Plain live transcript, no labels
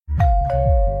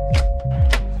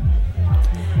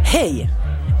Hej!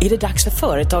 Är det dags för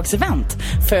företagsevent,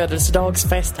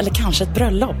 födelsedagsfest eller kanske ett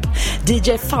bröllop?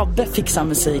 DJ Fabbe fixar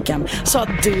musiken så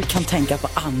att du kan tänka på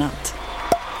annat.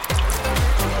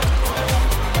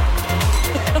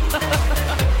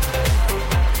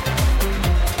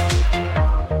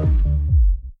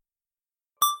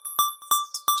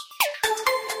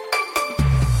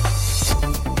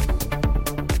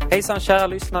 Hejsan kära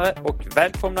lyssnare och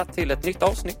välkomna till ett nytt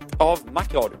avsnitt av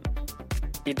Macradion.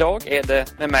 Idag är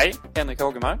det med mig, Henrik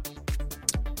Hågemark.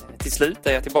 Till slut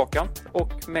är jag tillbaka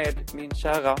och med min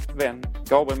kära vän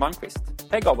Gabriel Malmqvist.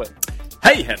 Hej Gabriel!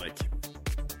 Hej Henrik!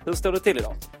 Hur står det till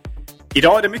idag?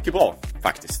 Idag är det mycket bra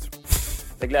faktiskt.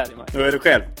 Det gläder mig. Hur är du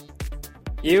själv?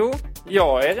 Jo,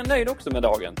 jag är nöjd också med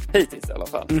dagen. Hittills i alla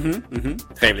fall.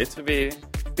 Trevligt. Så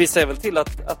vi ser väl till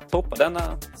att toppa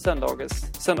denna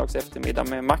söndags eftermiddag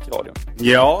med Macradion.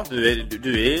 Ja, du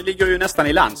ligger ju nästan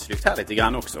i landsflykt här lite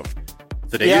grann också.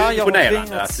 Så det är ju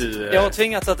imponerande att du... Jag har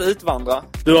tvingats att utvandra.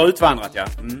 Du har utvandrat, ja.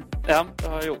 Mm. Ja, det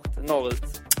har jag gjort.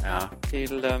 Norrut. Ja.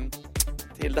 Till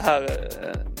det här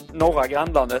norra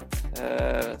grannlandet.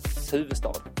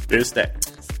 Huvudstad. Just det.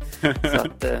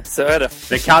 Så är det.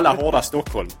 Det kalla, hårda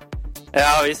Stockholm.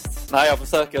 Ja, visst. Nej, jag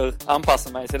försöker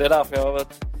anpassa mig. Så det är därför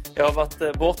jag har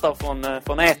varit borta från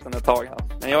etern ett tag här.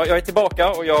 Men jag är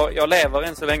tillbaka och jag lever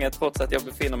än så länge trots att jag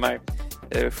befinner mig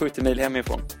 70 mil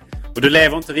hemifrån. Och du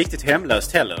lever inte riktigt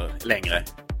hemlöst heller längre.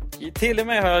 Till och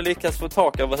med har jag lyckats få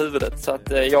tak över huvudet så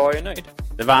att jag är nöjd.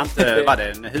 Det var inte, var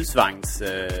det en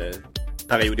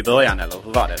husvagnsperiod i början eller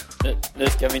hur var det? Nu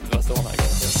ska vi inte vara såna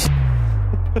grejer.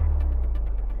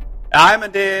 Nej,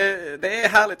 men det är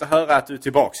härligt att höra att du är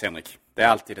tillbaka, Henrik. Det är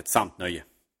alltid ett sant nöje.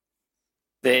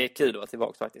 Det är kul att vara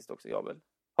tillbaka faktiskt också, Gabriel.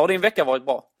 Har din vecka varit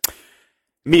bra?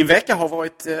 Min vecka har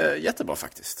varit jättebra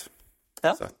faktiskt.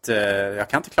 Ja. Så att jag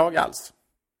kan inte klaga alls.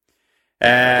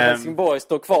 Helsingborg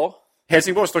står kvar.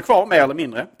 Helsingborg står kvar mer eller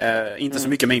mindre. Inte så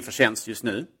mycket min förtjänst just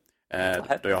nu.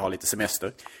 Då jag har lite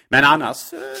semester. Men annars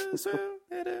så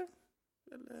är det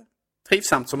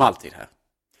trivsamt som alltid här.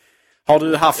 Har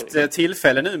du haft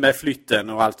tillfälle nu med flytten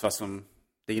och allt vad som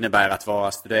det innebär att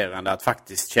vara studerande att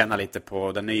faktiskt känna lite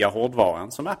på den nya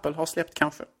hårdvaran som Apple har släppt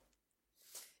kanske?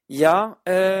 Ja,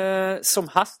 som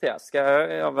hastigast ska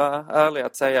jag vara ärlig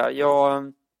att säga.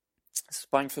 Jag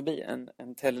sprang förbi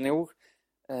en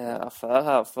Telenor-affär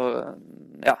här för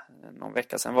någon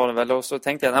vecka sedan var det väl. Och så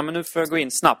tänkte jag men nu får jag gå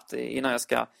in snabbt innan jag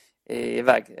ska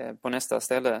iväg på nästa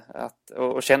ställe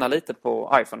och känna lite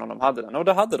på iPhone om de hade den. Och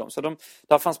det hade de. Så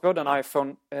där fanns både en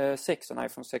iPhone 6 och en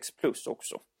iPhone 6 Plus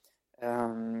också.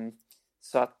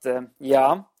 Så att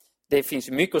det finns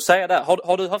ju mycket att säga där.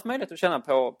 Har du haft möjlighet att känna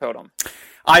på dem?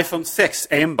 iPhone 6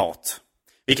 enbart.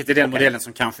 Vilket är den modellen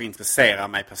som kanske intresserar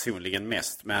mig personligen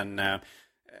mest. Men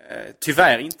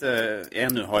tyvärr inte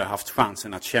ännu har jag haft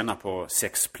chansen att känna på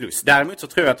 6 Plus. Däremot så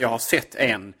tror jag att jag har sett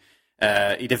en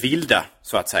i det vilda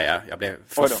så att säga. Jag blev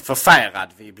förfärad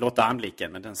vid blotta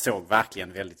anblicken. Men den såg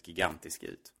verkligen väldigt gigantisk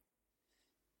ut.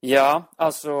 Ja,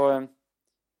 alltså...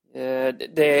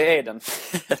 det är den.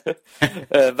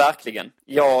 Verkligen.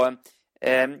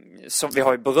 Som vi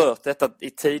har ju berört detta i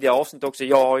tidigare avsnitt också.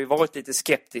 Jag har ju varit lite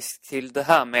skeptisk till det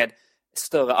här med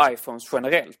större iPhones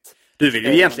generellt. Du vill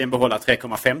ju egentligen behålla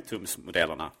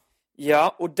 3,5-tums-modellerna.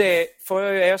 Ja, och det får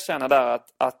jag ju erkänna där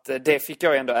att det fick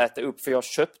jag ändå äta upp. För jag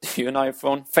köpte ju en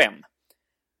iPhone 5.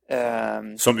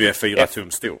 Som ju är 4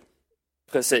 tum stor.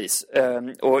 Precis.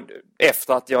 Och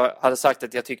efter att jag hade sagt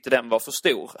att jag tyckte den var för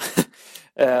stor.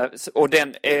 Och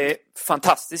den är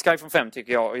fantastisk, iPhone 5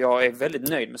 tycker jag. Och jag är väldigt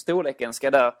nöjd med storleken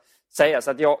ska där sägas.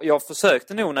 Att jag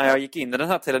försökte nog när jag gick in i den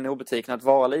här Telenor-butiken att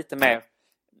vara lite mer...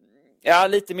 Ja,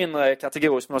 lite mindre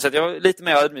kategorisk på något sätt. Jag var lite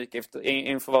mer ödmjuk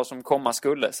inför vad som komma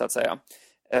skulle så att säga.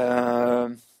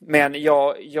 Men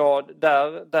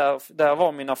där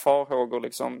var mina farhågor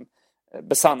liksom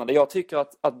besannade. Jag tycker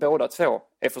att båda två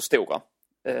är för stora.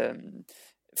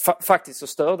 Faktiskt så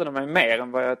störde det mig mer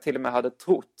än vad jag till och med hade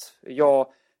trott. Jag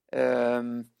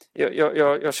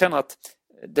känner att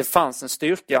det fanns en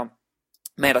styrka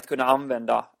med att kunna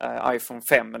använda iPhone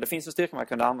 5. Men det finns en styrka med att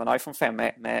kunna använda iPhone 5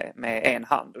 med en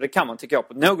hand. Och det kan man tycka jag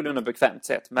på ett någorlunda bekvämt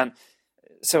sätt. Men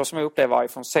så som jag upplever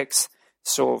iPhone 6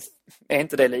 så är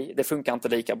inte det funkar inte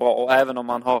lika bra. Och även om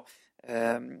man har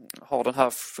den här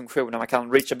funktionen man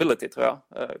kan reachability tror jag,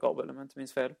 Gabriel, om jag inte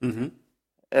minns fel.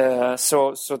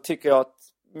 Så tycker jag att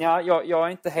jag är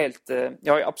inte helt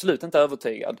jag är absolut inte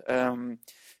övertygad.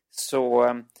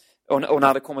 Och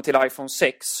när det kommer till iPhone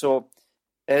 6 så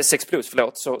 6 Plus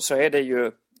så är det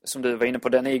ju som du var inne på,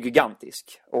 den är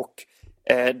gigantisk och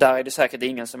där är det säkert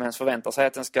ingen som ens förväntar sig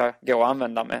att den ska gå att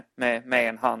använda med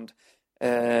en hand.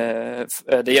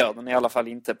 Det gör den i alla fall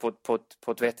inte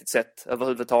på ett vettigt sätt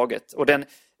överhuvudtaget. Och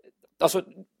alltså,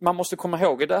 man måste komma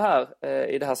ihåg i det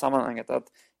här sammanhanget att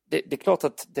det är klart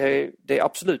att det är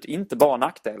absolut inte bara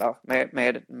nackdelar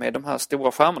med de här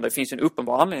stora skärmarna. Det finns ju en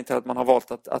uppenbar anledning till att man har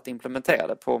valt att implementera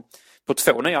det på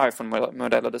 2 nya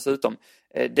iPhone-modeller dessutom.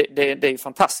 Det är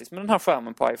fantastiskt med den här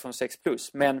skärmen på iPhone 6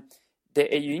 Plus, men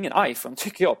det är ju ingen iPhone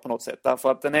tycker jag på något sätt.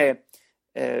 Därför att den är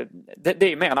det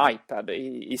är mer en iPad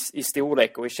i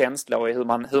storlek och i känsla och i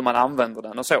hur man använder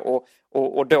den och så.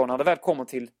 Och då när det väl kommer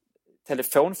till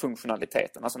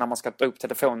telefonfunktionaliteten, alltså när man ska ta upp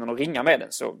telefonen och ringa med den,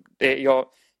 så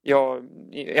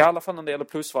i alla fall när det gäller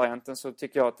plusvarianten så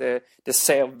tycker jag att det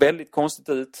ser väldigt konstigt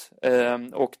ut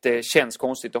och det känns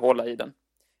konstigt att hålla i den.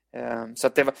 Så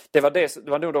att det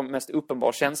var nog de mest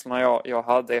uppenbara känslorna jag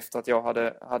hade efter att jag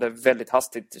hade väldigt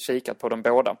hastigt kikat på dem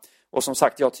båda. Och som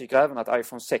sagt, jag tycker även att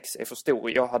iPhone 6 är för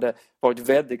stor. Jag hade varit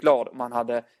väldigt glad om man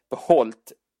hade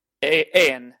behållit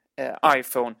en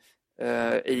iPhone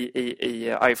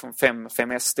i iPhone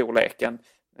 5S-storleken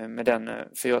med den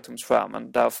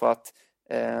 4-tumsskärmen, därför att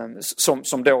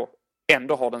som då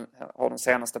ändå har den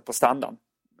senaste på standard.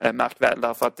 Märk väl,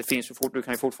 därför att du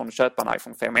kan ju fortfarande köpa en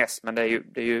iPhone 5S, men det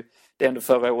är ändå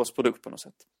förra årets produkt på något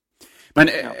sätt. Men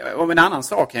om en annan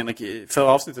sak, Henrik, i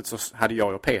förra avsnittet så hade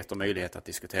jag och Peter möjlighet att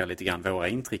diskutera lite grann våra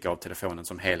intryck av telefonen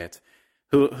som helhet.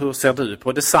 Hur ser du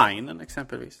på designen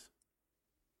exempelvis?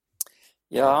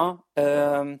 Ja,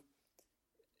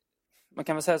 man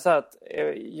kan väl säga så här att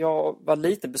jag var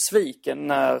lite besviken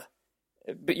när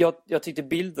jag tyckte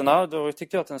bilderna, då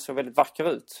tyckte jag att den såg väldigt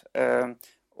vacker ut.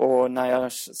 Och när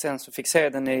jag sen så fick se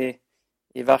den i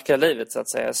verkliga livet så att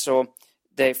säga, så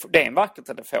det är en vacker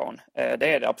telefon.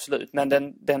 Det är det absolut.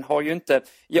 Men den har ju inte...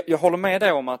 Jag håller med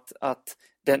dig om att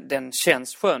den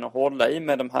känns skön att hålla i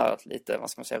med de här lite, vad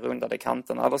ska man säga, rundade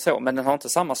kanterna eller så. Men den har inte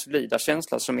samma solida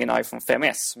känsla som min iPhone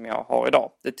 5S som jag har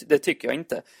idag. Det tycker jag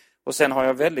inte. Och sen har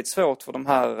jag väldigt svårt för de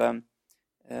här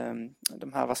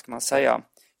vad ska man säga...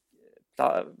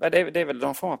 Det är väl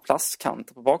någon form av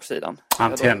plastkanter på baksidan.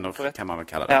 Antenner kan man väl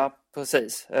kalla det. Ja,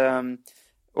 precis.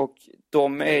 Och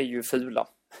de är ju fula.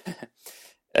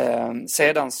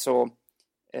 Sedan så...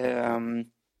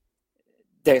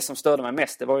 det som störde mig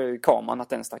mest, det var ju kameran, att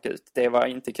den stack ut. Det var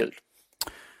inte kul.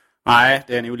 Nej,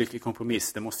 det är en olycklig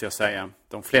kompromiss, det måste jag säga.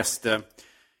 De flesta...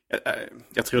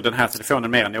 Jag tror den här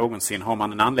telefonen mer än någonsin har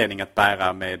man en anledning att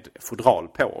bära med fodral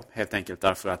på. Helt enkelt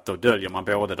därför att då döljer man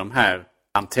både de här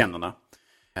antennerna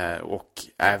och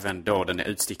även då den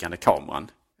utstickande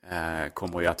kameran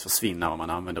kommer ju att försvinna om man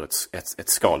använder ett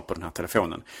skal på den här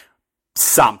telefonen.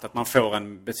 Samt att man får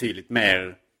en betydligt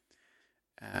mer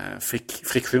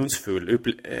friktionsfull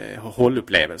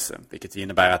hållupplevelse, vilket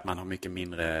innebär att man har mycket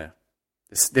mindre...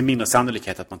 Det är mindre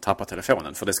sannolikhet att man tappar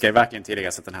telefonen. För det ska ju verkligen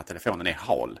tilläggas att den här telefonen är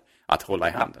hal att hålla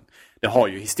i handen. Det har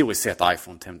ju historiskt sett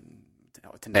iPhone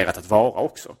tenderat att vara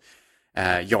också.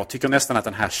 Jag tycker nästan att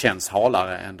den här känns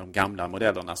halare än de gamla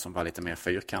modellerna som var lite mer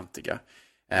fyrkantiga.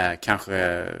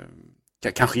 Kanske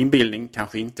inbildning,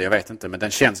 kanske inte, jag vet inte. Men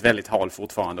den känns väldigt hal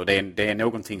fortfarande. Och det är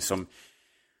någonting som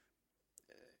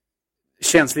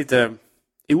känns lite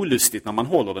olustigt när man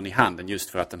håller den i handen. Just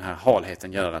för att den här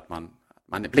halheten gör att man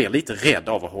blir lite rädd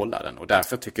av att hålla den. Och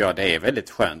därför tycker jag det är väldigt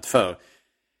skönt för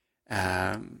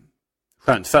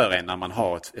en när man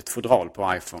har ett fodral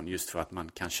på iPhone, just för att man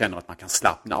kan känna att man kan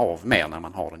slappna av mer när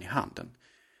man har den i handen.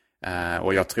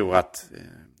 Och jag tror att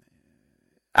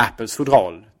Apples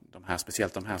fodral,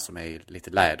 speciellt de här som är lite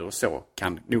läder och så,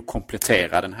 kan nog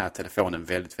komplettera den här telefonen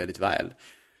väldigt, väldigt väl.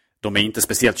 De är inte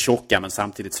speciellt tjocka, men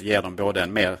samtidigt så ger de både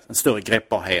en större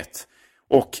greppbarhet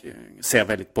och ser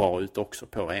väldigt bra ut också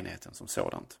på enheten som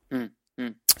sådant.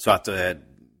 Så att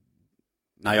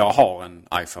när jag har en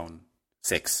iPhone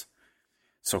 6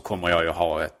 så kommer jag ju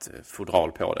ha ett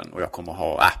fodral på den. Och jag kommer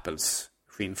ha Apples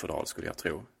skinnfodral, skulle jag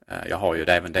tro. Jag har ju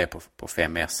även det på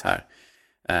 5S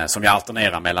här. Som jag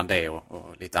alternerar mellan det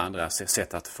och lite andra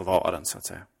sätt att förvara den, så att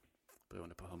säga.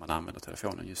 Beroende på hur man använder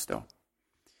telefonen just då.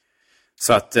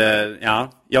 Så att,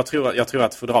 ja, jag tror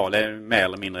att fodral är mer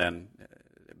eller mindre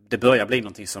det börjar bli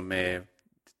någonting som är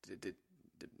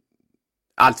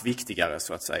allt viktigare,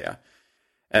 så att säga.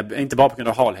 Inte bara på grund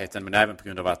av halheten, men även på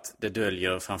grund av att det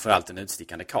döljer framförallt den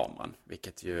utstickande kameran.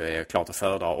 Vilket ju är klart att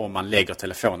föredra om man lägger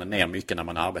telefonen ner mycket när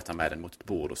man arbetar med den mot ett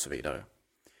bord och så vidare.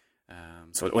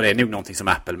 Och det är nog någonting som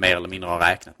Apple mer eller mindre har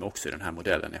räknat med också i den här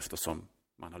modellen, eftersom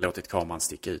man har låtit kameran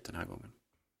sticka ut den här gången.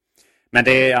 Men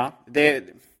det är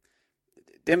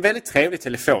en väldigt trevlig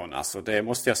telefon, alltså, det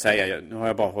måste jag säga. Nu har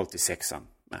jag bara hållit i 6an,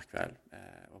 märk väl,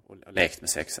 och lekt med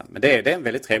 6an. Men det är en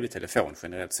väldigt trevlig telefon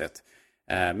generellt sett.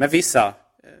 Med vissa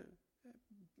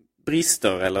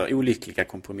brister eller olyckliga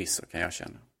kompromisser, kan jag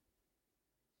känna.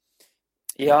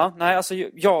 Ja, nej, alltså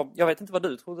jag vet inte vad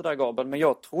du trodde där, Gabriel, men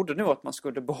jag trodde nog att man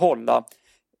skulle behålla,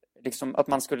 liksom att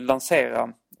man skulle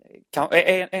lansera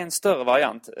en större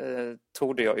variant,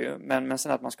 trodde jag ju, men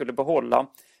sen att man skulle behålla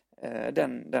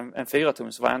en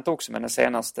 4-tumsvariant också med den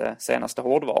senaste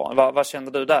hårdvaran. Vad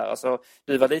kände du där? Alltså,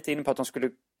 du var lite inne på att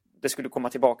det skulle komma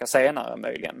tillbaka senare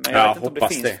möjligen. Men jag vet inte om det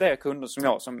finns fler kunder som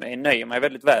jag som är nöjer mig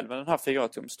väldigt väl med den här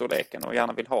 4-tumsstorleken och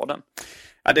gärna vill ha den.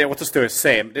 Ja, det återstår att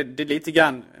se. Det är lite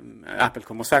grann, Apple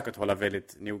kommer säkert hålla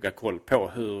väldigt noga koll på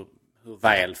hur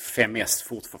väl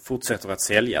 5S fortsätter att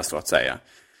sälja, så att säga.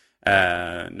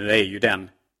 Nu är ju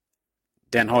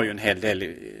den har ju en hel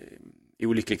del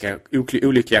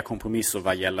olyckliga kompromisser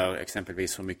vad gäller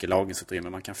exempelvis hur mycket lagringsutrymme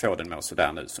man kan få den med och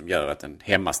sådär nu, som gör att den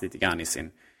hämmas lite grann i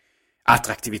sin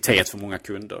attraktivitet för många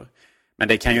kunder. Men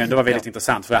det kan ju ändå vara väldigt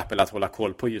intressant för Apple att hålla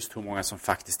koll på just hur många som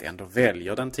faktiskt ändå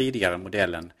väljer den tidigare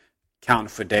modellen.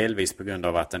 Kanske delvis på grund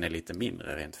av att den är lite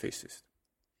mindre rent fysiskt.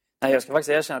 Nej, jag ska faktiskt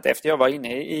erkänna att efter jag var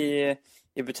inne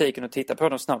i butiken och tittade på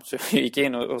dem snabbt, så gick jag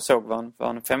in och såg vad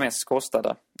en 5S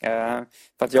kostade.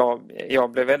 För att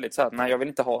jag blev väldigt så här, nej, jag vill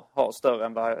inte ha större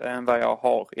än vad jag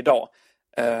har idag.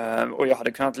 Och jag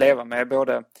hade kunnat leva med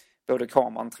både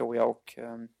kameran, tror jag, och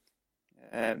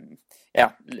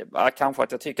kanske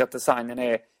att jag tycker att designen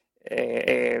är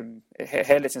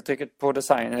helhetsintrycket på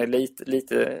designen är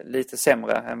lite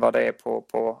sämre än vad det är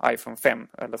på iPhone 5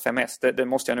 eller 5S. Det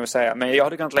måste jag nog säga. Men jag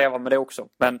hade kunnat leva med det också.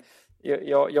 Men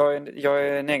jag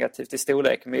är negativ till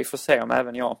storlek. Men vi får se om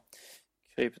även jag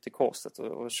kryper till korset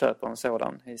och köper en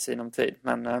sådan i sinom tid.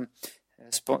 Men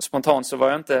spontant så var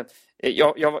jag inte...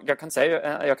 Jag kan inte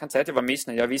säga att jag var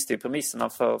missnöjd. Jag visste ju premisserna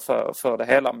för det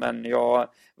hela. Men jag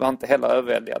var inte heller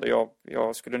överväldigad.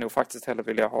 Jag skulle nog faktiskt hellre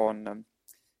vilja ha en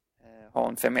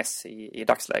 5S i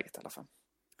dagsläget i alla fall.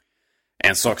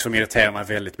 En sak som irriterar mig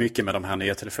väldigt mycket med de här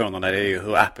nya telefonerna är ju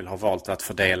hur Apple har valt att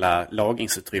fördela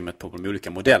lagringsutrymmet på de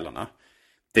olika modellerna.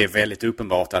 Det är väldigt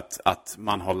uppenbart att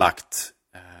man har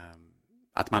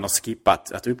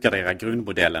skippat att uppgradera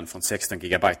grundmodellen från 16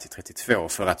 GB till 32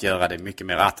 för att göra det mycket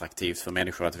mer attraktivt för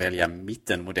människor att välja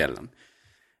mittenmodellen.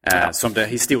 Som det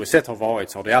historiskt sett har varit,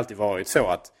 så har det alltid varit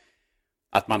så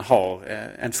att man har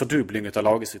en fördubbling av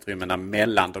lagringsutrymmena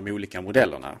mellan de olika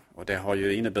modellerna. Och det har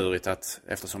ju inneburit att,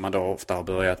 eftersom man då ofta har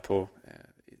börjat på...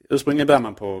 Ursprungligen börjar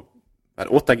man på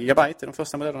 8 GB i de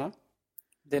första modellerna.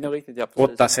 Det är nog riktigt, ja.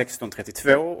 Precis. 8, 16,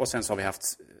 32 och sen så har vi haft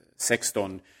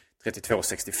 16, 32,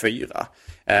 64.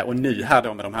 Och nu här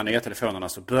då med de här nya telefonerna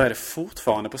så börjar det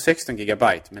fortfarande på 16 GB,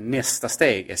 men nästa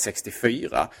steg är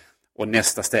 64 och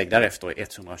nästa steg därefter är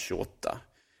 128.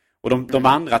 Och de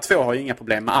andra två har ju inga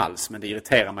problem med alls, men det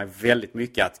irriterar mig väldigt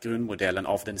mycket att grundmodellen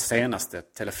av den senaste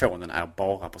telefonen är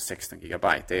bara på 16 GB.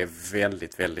 Det är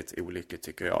väldigt, väldigt olyckligt,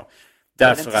 tycker jag.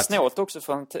 Därför det är lite snålt också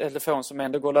för en telefon som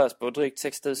ändå går lös på drygt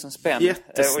 6 000 spänn.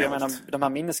 Jättesnålt. Och jag menar, de här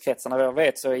minneskretsarna, vad jag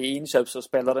vet, så i inköp så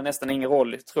spelar det nästan ingen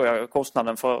roll, tror jag,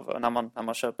 kostnaden för när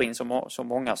man köper in så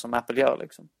många som Apple gör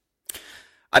liksom.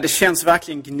 Ja, det känns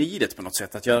verkligen gnidet på något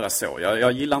sätt att göra så.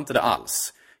 Jag gillar inte det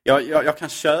alls. Jag kan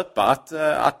köpa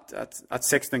att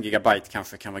 16 GB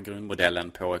kanske kan vara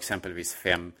grundmodellen på exempelvis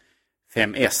 5S.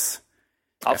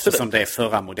 Absolut. Eftersom det är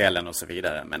förra modellen och så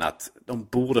vidare. Men att de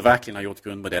borde verkligen ha gjort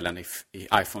grundmodellen i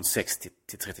iPhone 6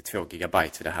 till 32 GB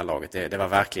vid det här laget. Det var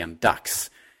verkligen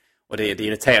dags. Och det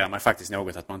irriterar mig faktiskt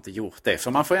något att man inte gjort det.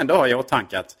 För man får ändå ha i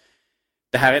åtanke att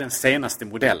det här är den senaste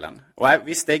modellen. Och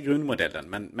visst, det är grundmodellen,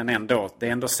 men ändå, det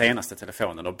är ändå senaste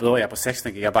telefonen. Och börja på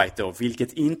 16 GB då,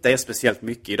 vilket inte är speciellt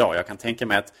mycket idag. Jag kan tänka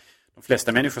mig att de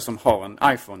flesta människor som har en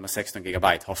iPhone med 16 GB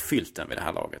har fyllt den vid det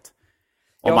här laget.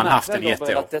 Om man haft den i ett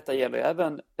år. Att detta gäller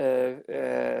även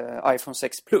iPhone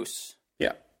 6 Plus.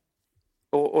 Ja.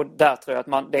 Och där tror jag att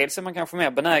man, dels är man kanske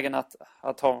mer benägen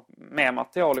att ha mer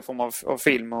material i form av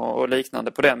film och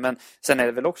liknande på den. Men sen är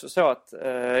det väl också så att,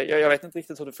 jag vet inte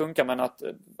riktigt hur det funkar, men att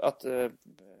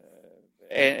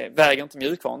väger inte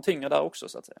mjukvaran tyngre där också,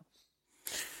 så att säga.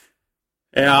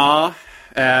 Ja,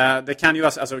 det kan ju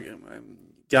vara, alltså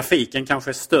grafiken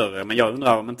kanske är större, men jag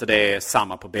undrar om inte det är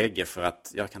samma på bägge, för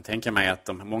att jag kan tänka mig att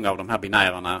många av de här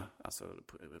binärerna, alltså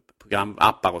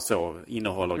programappar och så,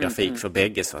 innehåller grafik för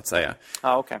bägge, så att säga.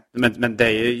 Ah, okay. Men det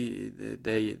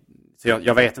är så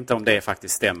jag vet inte om det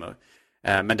faktiskt stämmer.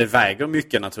 Men det väger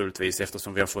mycket naturligtvis,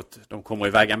 eftersom vi har de kommer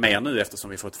att väga mer nu eftersom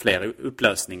vi fått fler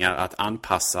upplösningar att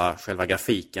anpassa själva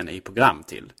grafiken i program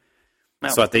till. Ja.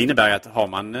 Så att det innebär att har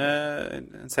man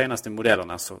de senaste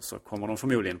modellerna så kommer de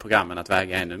förmodligen programmen att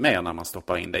väga ännu mer när man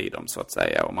stoppar in det i dem så att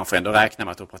säga. Och man får ändå räkna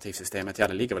med att operativsystemet,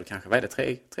 det ligger väl kanske, vad är det,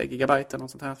 3 gigabyte eller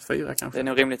något sånt här, 4 kanske. Det är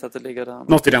nog rimligt att det ligger där.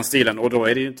 Något i den stilen, och då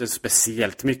är det ju inte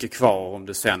speciellt mycket kvar om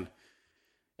du sen,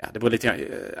 det beror lite,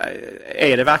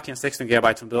 är det verkligen 16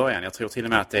 gigabyte från början? Jag tror till och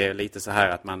med att det är lite så här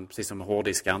att man, precis som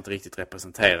hårddiskar, inte riktigt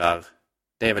representerar.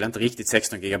 Det är väl inte riktigt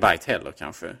 16 gigabyte heller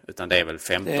kanske, utan det är väl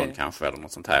 15 kanske eller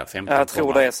något sånt här. 15, jag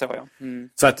tror det är så, ja.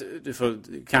 Så att du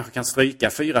kanske kan stryka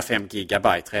 4-5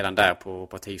 gigabyte redan där på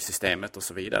operativsystemet och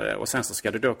så vidare. Och sen så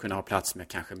ska du då kunna ha plats med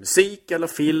kanske musik eller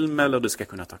film, eller du ska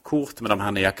kunna ta kort med de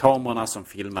här nya kamerorna som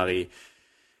filmar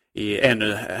i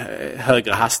ännu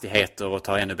högre hastigheter och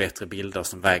tar ännu bättre bilder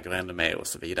som väger ännu mer och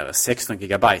så vidare. 16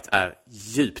 gigabyte är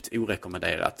djupt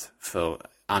orekommenderat för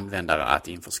användare att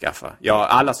införskaffa.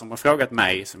 Alla som har frågat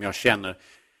mig, som jag känner,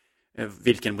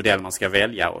 vilken modell man ska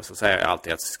välja, och så säger jag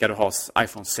alltid att ska du ha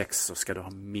iPhone 6 så ska du ha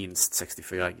minst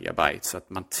 64 gigabyte, så att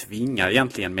man tvingar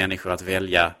egentligen människor att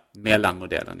välja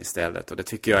mellanmodellen istället, och det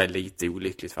tycker jag är lite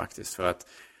olyckligt faktiskt, för att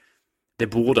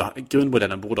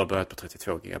grundmodellen borde ha börjat på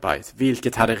 32 gigabyte,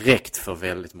 vilket hade räckt för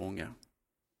väldigt många.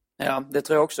 Ja, det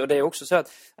tror jag också. Det är också så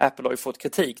att Apple har ju fått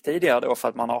kritik tidigare då för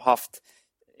att man har haft,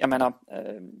 jag menar,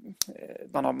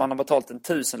 man har betalt en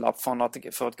 1000-lapp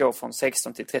för att gå från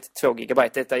 16 till 32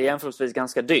 gigabyte. Detta är jämförelsevis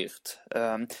ganska dyrt.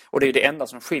 Och det är det enda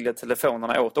som skiljer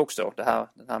telefonerna åt också, den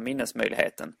här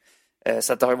minnesmöjligheten.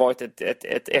 Så att det har varit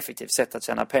ett effektivt sätt att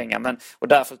tjäna pengar. Och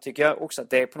därför tycker jag också att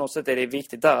det på något sätt är det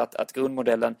viktigt där att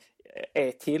grundmodellen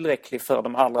är tillräcklig för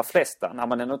de allra flesta när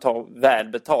man ändå tar väl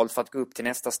betalt för att gå upp till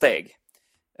nästa steg.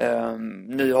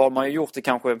 Nu har man ju gjort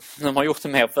det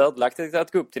mer fördelaktigt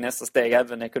att gå upp till nästa steg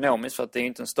även ekonomiskt, för att det är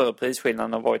inte en större prisskillnad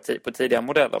än det har varit på tidigare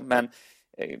modeller. Men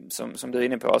som du är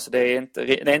inne på, alltså det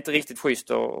är inte riktigt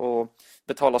schysst att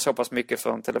betala så pass mycket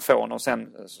för en telefon och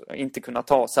sen inte kunna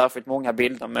ta särskilt många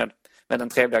bilder med den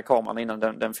trevliga kameran innan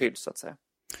den fylls så att säga.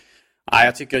 Ja,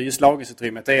 jag tycker just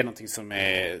lagringsutrymmet är någonting som det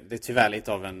är tyvärr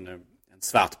lite av en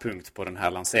svart punkt på den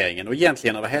här lanseringen, och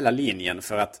egentligen över hela linjen,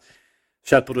 för att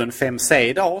köper du en 5C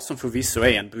idag, som förvisso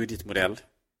är en budgetmodell,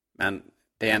 men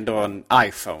det är ändå en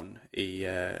iPhone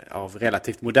av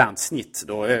relativt modernt snitt,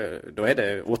 då är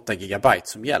det 8 gigabyte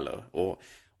som gäller. Och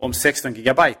om 16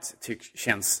 gigabyte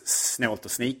känns snålt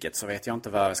och sniket, så vet jag inte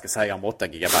vad jag ska säga om 8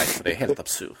 gigabyte, för det är helt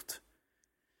absurt.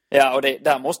 Ja, och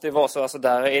där måste det vara så, alltså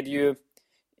där är det ju,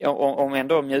 om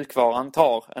ändå mjukvaran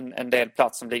tar en del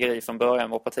plats som ligger i från början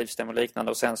med operativsystem och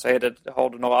liknande, och sen så har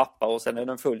du några appar och sen är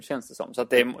den full, känns det som. Så att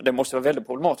det måste vara väldigt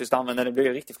problematiskt att använda, det blir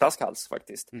en riktig flaskhals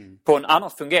faktiskt. På en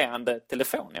annars fungerande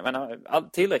telefon. Jag menar,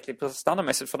 tillräckligt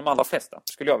standardmässigt för de allra flesta,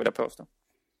 skulle jag vilja påstå.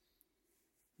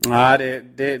 Nej,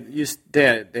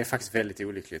 det är faktiskt väldigt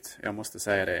olyckligt. Jag måste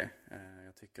säga det.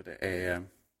 Jag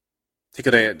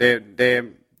tycker det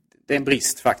är en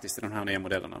brist faktiskt i de här nya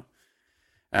modellerna.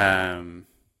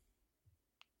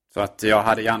 Så att jag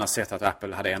hade gärna sett att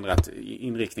Apple hade ändrat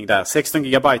inriktning där. 16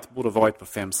 gigabyte borde varit på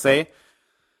 5C.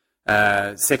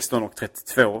 16 och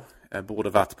 32 borde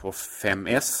varit på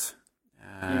 5S.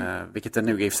 Vilket det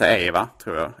nog i och för sig är, va?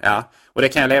 Tror jag. Ja. Och det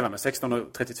kan jag leva med. 16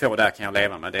 och 32 där kan jag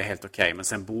leva med. Det är helt okej. Men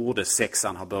sen borde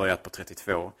 6an ha börjat på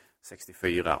 32,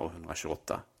 64 och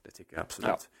 128. Det tycker jag absolut.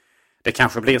 Ja. Det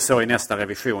kanske blir så i nästa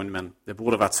revision, men det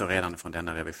borde varit så redan från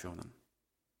denna revisionen.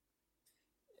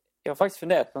 Jag har faktiskt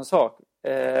funderat på en sak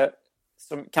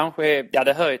som kanske är,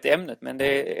 det hör ju till ämnet, men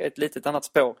det är ett litet annat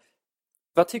spår.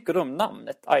 Vad tycker du om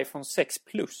namnet iPhone 6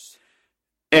 Plus?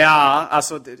 Ja,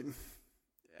 alltså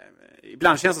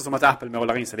ibland känns det som att Apple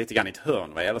målar in sig lite grann i ett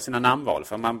hörn vad gäller sina namnval,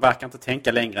 för man verkar inte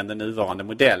tänka längre än den nuvarande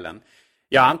modellen.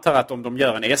 Jag antar att om de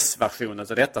gör en S-version av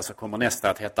detta så kommer nästa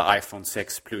att heta iPhone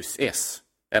 6 Plus S,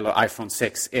 eller iPhone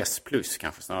 6S Plus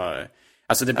kanske snarare.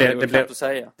 Alltså det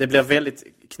blir väldigt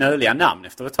knöliga namn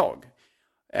efter ett tag.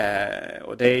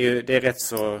 Och det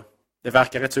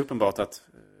verkar rätt så uppenbart att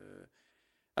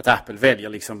Apple väljer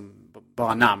liksom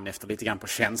bara namn efter lite grann på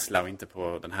känsla och inte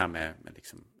på den här med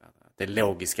liksom, det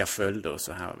logiska följder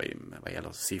så här vad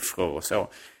gäller siffror och så.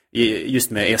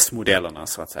 Just med S-modellerna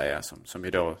så att säga, som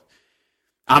ju då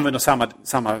använder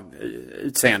samma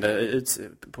utseende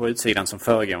på utsidan som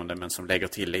föregående, men som lägger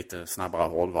till lite snabbare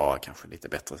hårdvara, kanske lite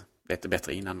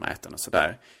bättre innanmäten och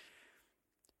sådär.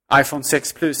 iPhone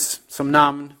 6 Plus som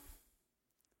namn.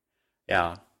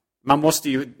 Ja,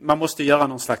 man måste göra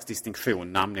någon slags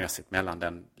distinktion namnmässigt mellan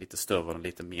den lite större och den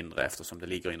lite mindre, eftersom det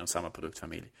ligger inom samma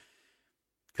produktfamilj.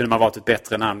 Kunde man valt ett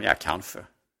bättre namn? Ja, kanske.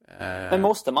 Men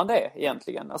måste man det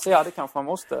egentligen? Alltså ja, det kanske man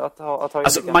måste. Att ha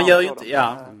alltså, man gör ju inte...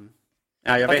 Ja.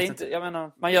 Ja, jag vet inte. Jag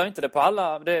menar, man gör inte det på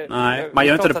alla. Nej, man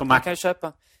gör inte det på man kan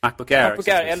köpa MacBook Air. MacBook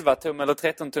Air 11 tum eller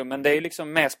 13 tum, men det är ju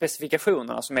liksom mer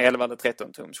specifikationerna som är 11 eller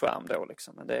 13 tums skärm då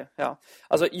liksom. Men det, ja.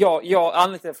 Alltså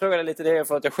jag frågade lite det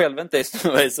för att jag själv inte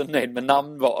är så nöjd med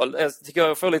namnval. Jag tycker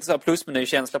jag får lite så här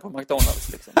plusmeny-känsla på McDonalds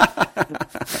liksom.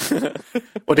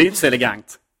 Och det är inte så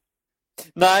elegant.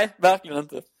 Nej, verkligen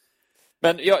inte.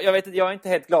 Men jag vet att jag är inte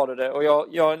helt glad över det. Och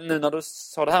jag nu när du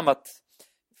sa det här med att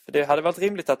för det hade varit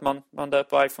rimligt att man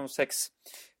döper iPhone 6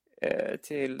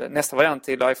 till nästa variant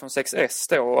till iPhone 6S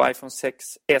då, och iPhone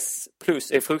 6S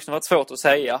Plus är fruktansvärt svårt att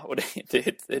säga, och det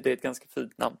är ett ganska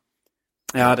fult namn.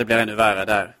 Ja, det blir ännu värre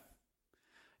där.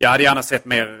 Jag hade gärna sett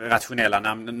mer rationella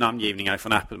namngivningar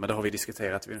från Apple, men det har vi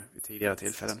diskuterat vid tidigare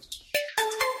tillfällen.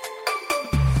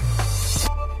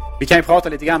 Vi kan ju prata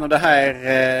lite grann om det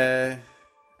här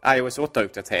iOS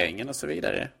 8-uppdateringen och så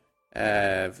vidare.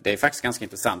 Det är faktiskt ganska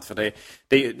intressant, för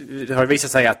det har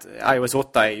visat sig att iOS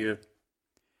 8 är ju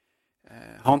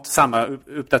har inte samma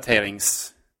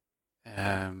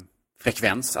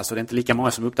uppdateringsfrekvens. Alltså det är inte lika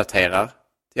många som uppdaterar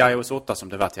till iOS 8 som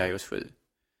det var till iOS 7.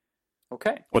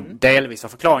 Okay. Och delvis av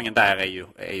förklaringen där är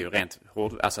ju rent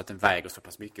hård, alltså att den väger så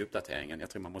pass mycket uppdateringen. Jag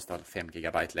tror man måste ha 5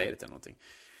 GB ledigt eller någonting.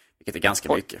 Vilket är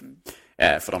ganska mycket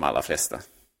för de allra flesta.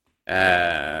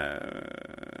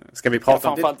 Ska vi prata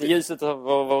om det? Framförallt i ljuset av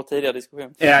vår tidigare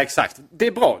diskussion. Ja, exakt. Det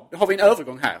är bra. Då har vi en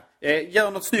övergång här.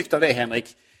 Gör något snyggt av det,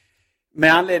 Henrik.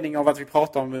 Med anledning av att vi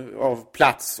pratar om av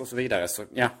plats och så vidare. Så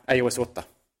ja, iOS 8.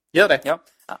 Gör det. Ja.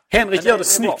 Henrik, gör det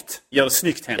snyggt. Gör det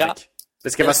snyggt, Henrik. Ja. Det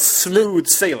ska vara smooth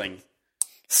sailing.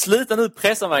 Sluta nu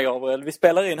pressa mig, Gabriel. Vi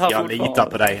spelar in här. Jag litar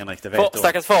på dig, Henrik. Det vet du.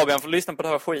 Stackars Fabian får lyssna på det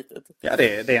här skitet. Ja,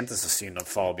 det är inte så synd om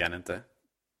Fabian, inte.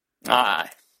 Nej,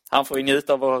 han får ju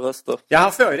njuta av våra röster. Ja,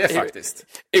 han får ju det faktiskt.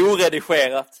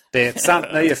 Oredigerat. Det är ett sant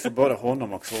nöje för både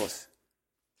honom och för oss.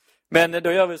 Men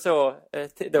då gör vi så,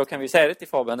 då kan vi säga det till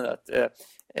Fabian nu att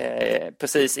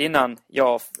precis innan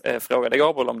jag frågade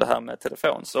Gabriel om det här med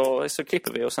telefon så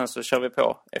klipper vi och sen så kör vi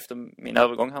på efter min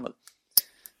övergång här nu.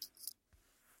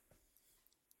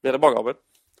 Blir det bra, Gabriel?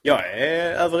 Jag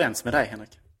är överens med dig,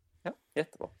 Henrik. Ja,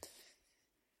 jättebra.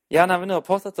 Ja, när vi nu har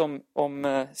pratat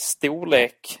om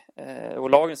storlek och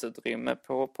lagringsutrymme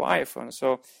på iPhone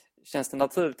så känns det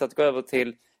naturligt att gå över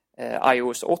till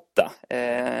iOS 8. Det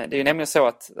är ju nämligen så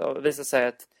att det visar sig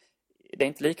att det är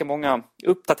inte lika många,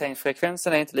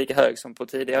 uppdateringsfrekvensen är inte lika hög som på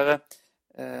tidigare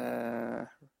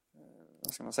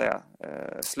vad ska man säga,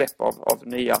 släpp av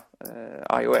nya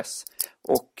iOS.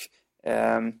 Och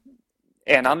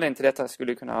en anledning till detta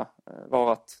skulle kunna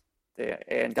vara att det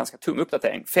är en ganska tung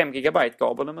uppdatering. 5 GB,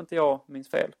 Gabriel, om inte jag minns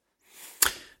fel.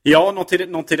 Ja,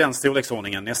 något till den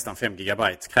storleksordningen, nästan 5 GB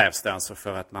krävs det alltså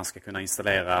för att man ska kunna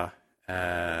installera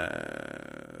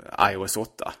iOS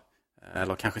 8.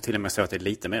 Eller kanske till och med så att det är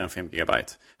lite mer än 5 GB.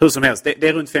 Hur som helst, det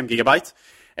är runt 5 GB.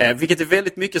 Vilket är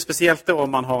väldigt mycket, speciellt då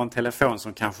om man har en telefon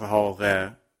som kanske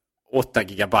har 8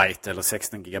 GB eller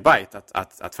 16 GB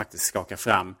att faktiskt skaka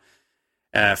fram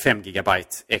 5 GB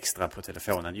extra på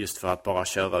telefonen just för att bara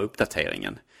köra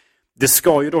uppdateringen. Det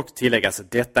ska ju dock tilläggas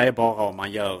att detta är bara om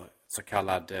man gör så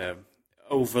kallad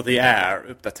over the air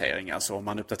uppdatering. Alltså om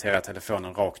man uppdaterar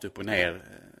telefonen rakt upp och ner.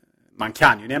 Man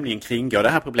kan ju nämligen kringgå det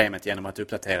här problemet genom att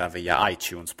uppdatera via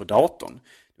iTunes på datorn. Det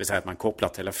vill säga att man kopplar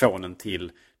telefonen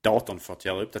till datorn för att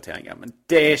göra uppdateringar. Men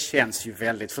det känns ju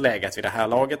väldigt förlegat vid det här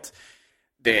laget.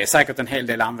 Det är säkert en hel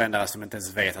del användare som inte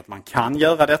ens vet att man kan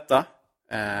göra detta.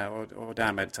 Och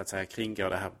därmed så att säga kringgå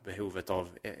det här behovet av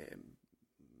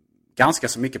ganska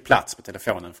så mycket plats på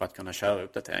telefonen för att kunna köra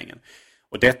uppdateringen.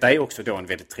 Och detta är också då en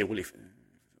väldigt trolig,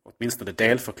 åtminstone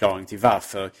delförklaring till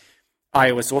varför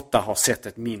iOS 8 har sett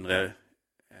ett mindre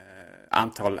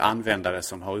antal användare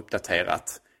som har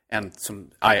uppdaterat än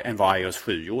vad iOS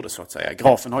 7 gjorde så att säga.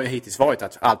 Grafen har ju hittills varit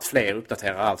att allt fler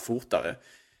uppdaterar allt fortare.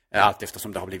 Allt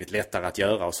eftersom det har blivit lättare att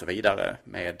göra och så vidare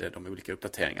med de olika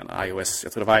uppdateringarna. Jag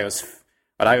tror det var iOS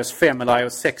 5 eller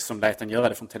iOS 6 som lät den göra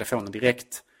det från telefonen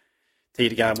direkt.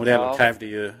 Tidigare modeller krävde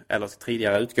ju, eller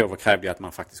tidigare utgåvor krävde ju att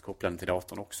man faktiskt kopplade den till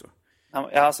datorn också.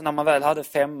 Ja, alltså när man väl hade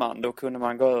 5:an då kunde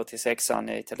man gå över till 6:an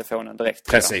i telefonen direkt.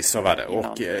 Precis, så var det.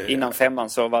 Innan 5:an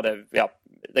så var det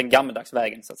den gammaldags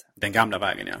vägen så att säga. Den gamla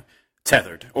vägen, ja.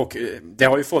 Tethered. Och det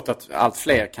har ju fått att allt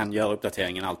fler kan göra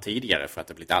uppdateringen allt tidigare för att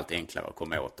det blivit allt enklare att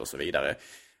komma åt och så vidare.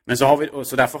 Men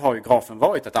så därför har ju grafen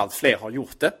varit att allt fler har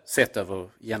gjort det sett över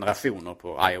generationer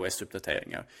på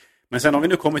iOS-uppdateringar. Men sen har vi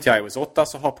nu kommit till iOS 8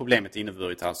 så har problemet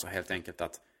inneburit alltså helt enkelt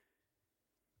att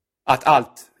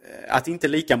inte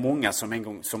lika många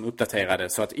som uppdaterade,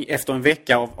 så att efter en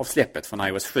vecka av släppet från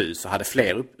iOS 7 så hade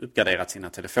fler uppgraderat sina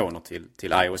telefoner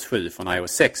till iOS 7 från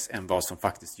iOS 6 än vad som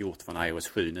faktiskt gjort från iOS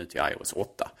 7 nu till iOS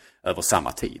 8 över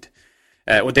samma tid.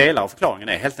 Och delar av förklaringen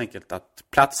är helt enkelt att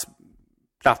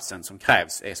platsen som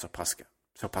krävs är så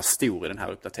pass stor i den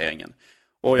här uppdateringen.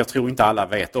 Och jag tror inte alla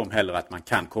vet om heller att man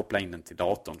kan koppla in den till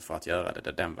datorn för att göra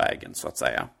det den vägen så att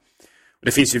säga. Och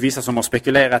det finns ju vissa som har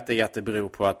spekulerat i att det beror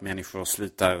på att människor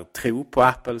slutar tro på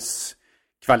Apples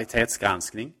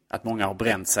kvalitetsgranskning. Att många har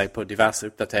bränt sig på diverse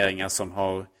uppdateringar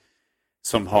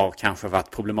som har kanske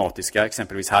varit problematiska.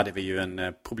 Exempelvis hade vi ju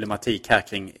en problematik här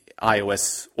kring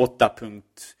iOS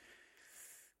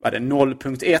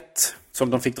 0.1 som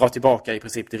de fick dra tillbaka i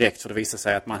princip direkt, för det visade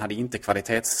sig att man hade inte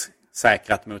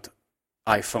kvalitetssäkrat mot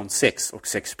iPhone 6 och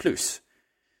 6 Plus.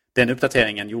 Den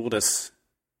uppdateringen gjorde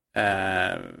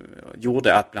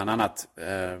att bland annat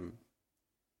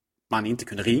man inte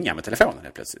kunde ringa med telefonen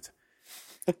helt plötsligt.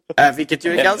 Vilket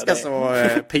ju är ganska så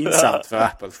pinsamt för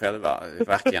Apple själva.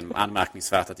 Verkligen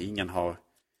anmärkningsvärt att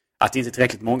att inte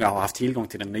tillräckligt många har haft tillgång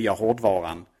till den nya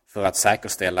hårdvaran för att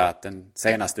säkerställa att den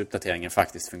senaste uppdateringen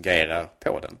faktiskt fungerar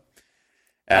på den.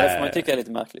 Ja, det får man tycka är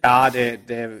lite märkligt. Ja,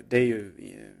 det är ju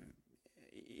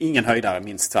ingen höjdare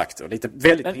minst sagt. Och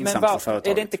väldigt pinsamt för företaget.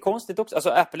 Är det inte konstigt också? Alltså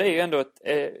Apple är ju ändå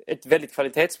ett väldigt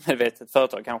kvalitetsmedvetet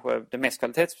företag. Kanske det mest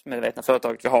kvalitetsmedvetna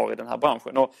företaget vi har i den här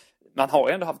branschen. Och man har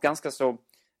ändå haft ganska så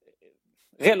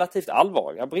relativt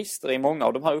allvarliga brister i många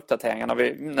av de här uppdateringarna.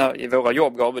 I våra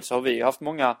jobb, Gabriel, så har vi haft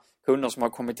många kunder som har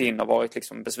kommit in och varit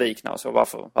liksom besvikna. Och så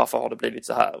varför har det blivit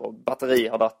så här? Och batterier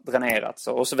har dränerats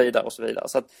och så vidare och så vidare.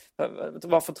 Så att,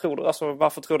 varför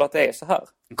tror du att det är så här?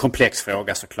 En komplex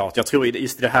fråga såklart. Jag tror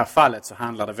just i det här fallet så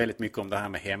handlar det väldigt mycket om det här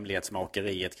med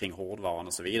hemlighetsmakeriet kring hårdvaran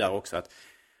och så vidare också. Att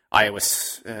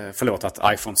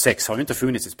att iPhone 6 har ju inte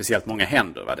funnits i speciellt många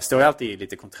händer. Va? Det står ju alltid i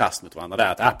lite kontrast mot varandra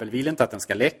där. Att Apple vill inte att den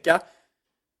ska läcka.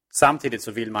 Samtidigt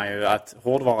så vill man ju att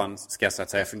hårdvaran ska så att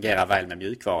säga fungera väl med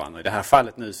mjukvaran. Och i det här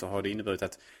fallet nu så har det inneburit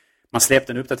att man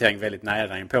släppte en uppdatering väldigt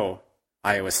nära in på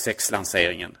iPhone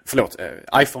 6-lanseringen.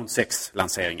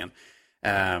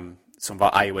 Som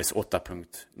var iOS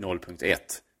 8.0.1.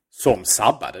 Som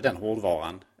sabbade den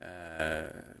hårdvaran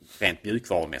rent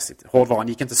mjukvarumässigt. Hårdvaran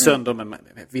gick inte sönder, men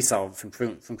vissa av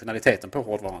funktionaliteten på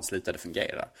hårdvaran slutade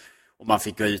fungera. Och man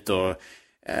fick gå ut och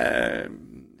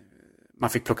man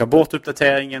fick plocka bort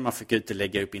uppdateringen, man fick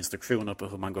lägga upp instruktioner på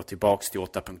hur man går tillbaka till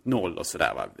 8.0 och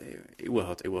sådär.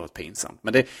 Oerhört pinsamt.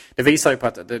 Men det visar ju på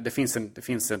att det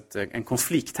finns en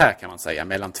konflikt här kan man säga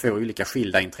mellan två olika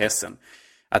skilda intressen.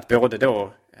 Att både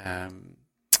då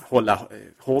hålla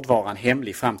hårdvaran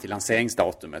hemlig fram till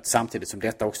lanseringsdatumet samtidigt som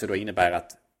detta också då innebär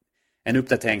att en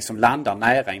uppdatering som landar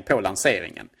nära in på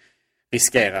lanseringen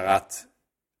riskerar att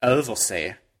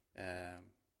överse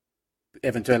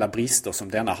eventuella brister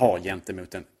som denna har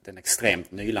gentemot den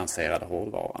extremt nylanserade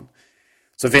hårdvaran.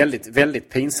 Så väldigt, väldigt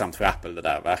pinsamt för Apple det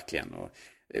där verkligen. Och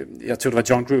jag tror det var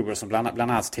John Gruber som bland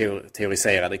annat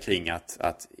teoriserade kring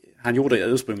att han gjorde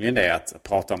ursprungligen det att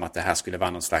prata om att det här skulle vara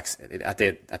någon slags att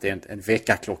det är en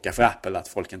väckarklocka för Apple att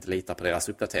folk inte litar på deras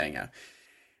uppdateringar.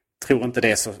 Tror inte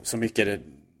det så mycket.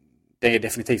 Det är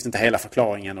definitivt inte hela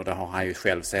förklaringen, och det har han ju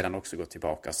själv sedan också gått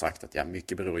tillbaka och sagt att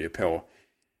mycket beror ju på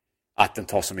att den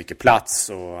tar så mycket plats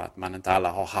och att man inte alla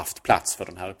har haft plats för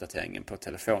den här uppdateringen på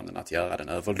telefonen att göra den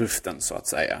över luften så att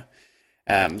säga.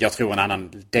 Jag tror en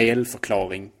annan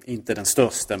delförklaring, inte den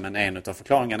största men en av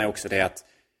förklaringarna är också det att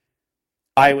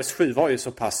iOS 7 var ju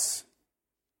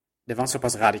det var en så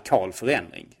pass radikal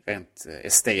förändring rent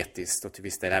estetiskt och till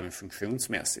viss del även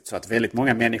funktionsmässigt, så att väldigt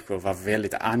många människor var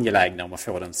väldigt angelägna om att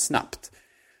få den snabbt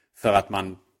för att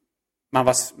man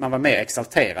var mer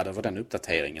exalterad över den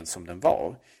uppdateringen som den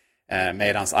var.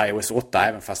 Medans iOS 8,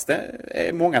 även fast det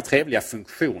är många trevliga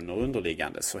funktioner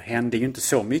underliggande, så hände ju inte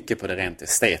så mycket på det rent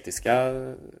estetiska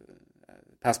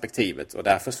perspektivet. Och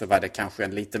därför så var det kanske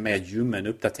en lite mer ljummen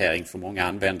uppdatering för många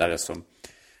användare som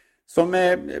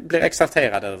blir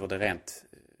exalterade över det rent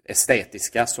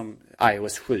estetiska som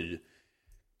iOS 7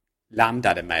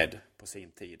 landade med på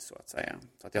sin tid så att säga.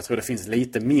 Så att jag tror det finns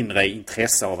lite mindre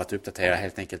intresse av att uppdatera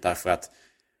helt enkelt därför att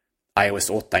iOS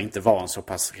 8 inte var en så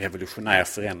pass revolutionär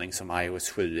förändring som iOS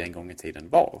 7 en gång i tiden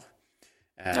var.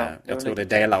 Jag tror det är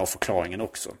delar av förklaringen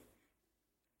också.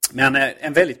 Men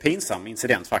en väldigt pinsam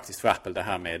incident faktiskt för Apple det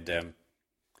här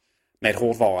med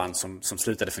hårdvaran som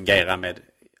slutade fungera med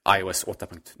iOS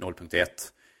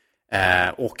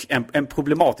 8.0.1. Och en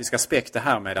problematisk aspekt det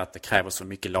här med att det kräver så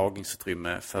mycket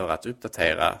lagringsutrymme för att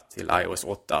uppdatera till iOS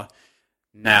 8.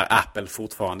 När Apple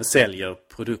fortfarande säljer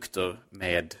produkter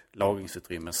med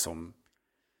lagringsutrymme som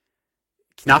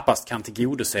knappast kan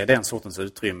tillgodose den sortens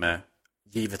utrymme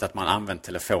givet att man använt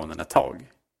telefonen ett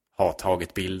tag. Har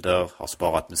tagit bilder, har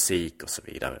sparat musik och så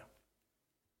vidare.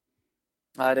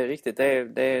 Nej, det är riktigt.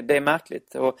 Det är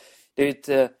märkligt. Och det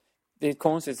är det är ett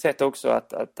konstigt sätt också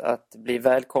att bli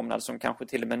välkomnad som kanske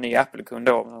till och med en ny Apple-kund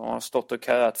då. Man har stått och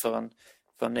köat för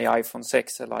en ny iPhone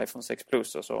 6 eller iPhone 6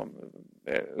 Plus och så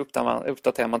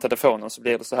uppdaterar man telefonen och så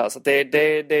blir det så här. Så det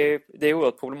är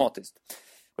oerhört problematiskt.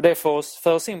 Och det för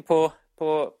oss in på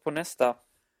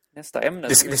nästa ämne.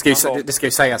 Det ska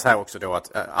ju sägas här också då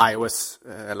att iOS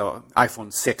eller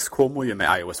iPhone 6 kommer ju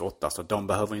med iOS 8, så de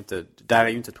behöver inte, där är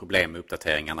ju inte ett problem med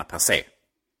uppdateringarna per se.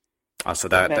 Alltså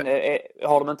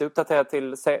har de inte uppdaterat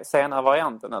till senare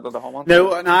varianten? Eller har man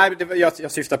inte...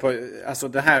 jag syftar på alltså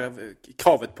det här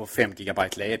kravet på 5 GB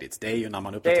ledigt. Det är ju när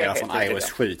man uppdaterar från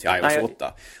iOS 7 till iOS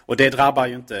 8. Och det drabbar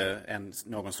ju inte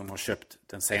någon som har köpt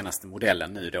den senaste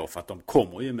modellen nu då, för att de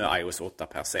kommer ju med iOS 8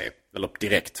 per se. Eller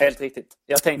direkt. Helt riktigt.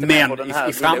 Jag tänkte men på den här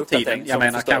i framtiden, jag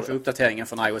menar kanske uppdateringen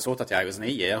från iOS 8 till iOS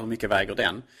 9, hur mycket väger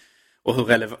den? Och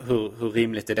hur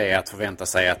rimligt är det att förvänta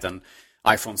sig att en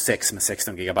iPhone 6 med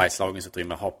 16 GB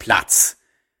lagringsutrymme har plats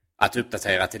att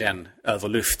uppdatera till den över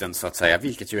luften så att säga.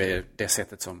 Vilket ju är det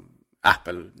sättet som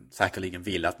Apple säkerligen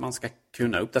vill att man ska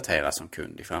kunna uppdatera som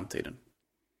kund i framtiden.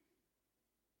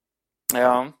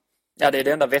 Ja, det är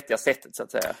det enda vettiga sättet så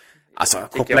att säga. Alltså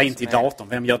koppla in till datorn,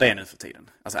 vem gör det nu för tiden?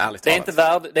 Alltså ärligt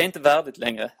talat. Det är inte värdigt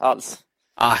längre alls.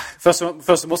 Först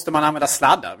så måste man använda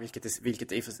sladdar,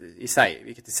 vilket i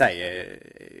sig är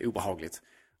obehagligt.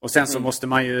 Och sen så måste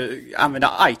man ju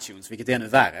använda iTunes, vilket är ännu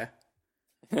värre.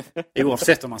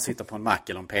 Oavsett om man sitter på en Mac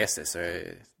eller en PC så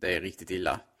är det riktigt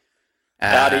illa.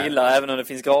 Ja, det är illa. Även om det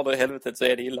finns grader i helvetet så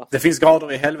är det illa. Det finns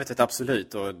grader i helvetet,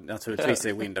 absolut. Och naturligtvis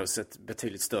är Windows ett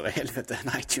betydligt större helvete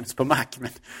än iTunes på Mac.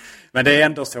 Men det är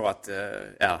ändå så att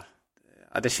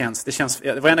det känns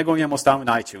varenda gång jag måste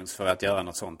använda iTunes för att göra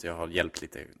något sånt. Jag har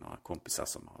hjälpt några kompisar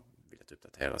som har velat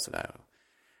uppdatera och sådär.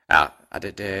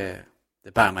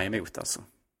 Det bär mig emot alltså.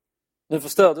 Nu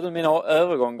förstörde du mina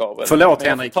övergång, Gabriel. Förlåt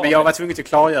Henrik, men jag var tvungen att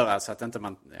klargöra så att inte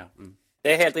man... Ja. Mm.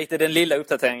 Det är helt riktigt den lilla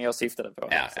uppdateringen jag syftade på.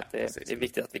 Det är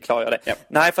viktigt att vi klargör det. Ja.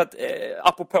 Nej, för att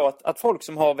apropå att folk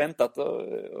som har väntat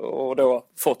och då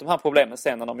fått de här problemen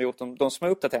sen när de har gjort de små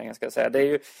uppdateringarna ska jag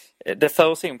säga. Det för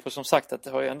oss in på som sagt att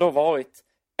det har ju ändå varit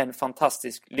en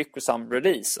fantastisk lyckosam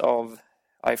release av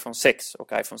iPhone 6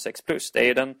 och iPhone 6 Plus. Det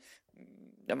är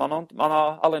man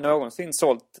har aldrig någonsin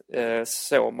sålt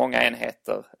så många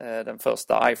enheter den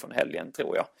första iPhone-helgen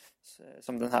tror jag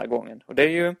som den här gången. Och det är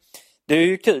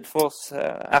ju kul för oss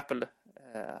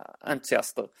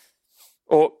Apple-entusiaster.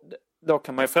 Och då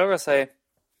kan man ju fråga sig,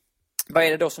 vad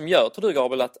är det då som gör, tror du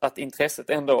Gabriel, att intresset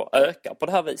ändå ökar på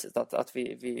det här viset? Att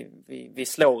vi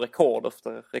slår rekord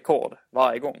efter rekord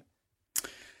varje gång?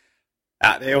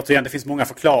 Ja, det finns många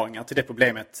förklaringar till det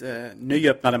problemet.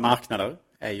 Nyöppnade marknader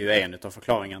är ju en av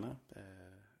förklaringarna.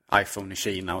 iPhone i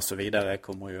Kina och så vidare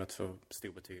kommer ju att få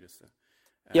stor betydelse.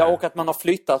 Ja, och att man har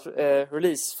flyttat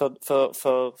release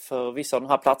för vissa av de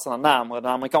här platserna närmare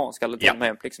den amerikanska eller till och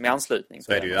med liksom i anslutning.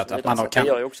 Så är det ju att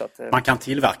man kan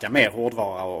tillverka mer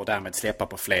hårdvara och därmed släppa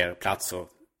på fler platser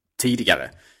tidigare.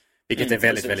 Vilket är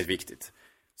väldigt, väldigt viktigt.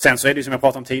 Sen så är det ju som jag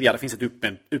pratade om tidigare, det finns ett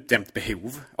uppdämt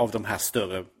behov av de här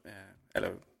större,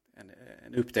 eller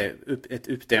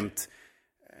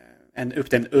en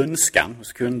uppdämd önskan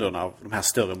hos kunderna av de här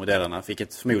större modellerna,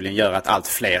 vilket förmodligen gör att allt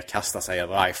fler kastar sig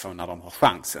över iPhone när de har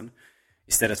chansen.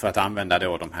 Istället för att använda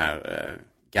då de här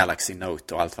Galaxy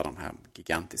Note och allt vad de här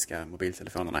gigantiska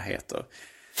mobiltelefonerna heter.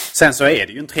 Sen så är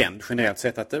det ju en trend generellt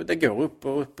sett att det går upp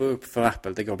och upp och upp för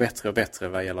Apple. Det går bättre och bättre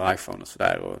vad gäller iPhone och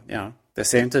sådär. Och ja, det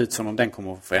ser inte ut som om den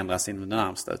kommer att förändras inom den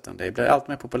närmaste, utan det blir allt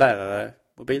mer populärare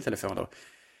mobiltelefoner.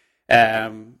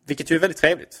 Vilket ju är väldigt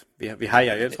trevligt. Vi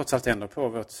hajar ju trots allt ändå på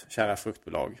vårt kära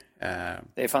fruktbolag.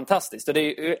 Det är fantastiskt. Och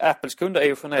Apples kunder är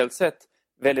ju generellt sett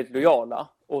väldigt lojala.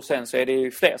 Och sen så är det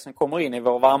ju fler som kommer in i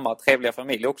vår varma, trevliga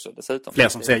familj också dessutom. Fler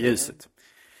som ser ljuset.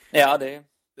 Ja,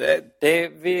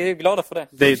 vi är glada för det.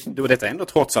 Detta är ändå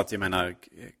trots att jag menar,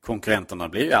 konkurrenterna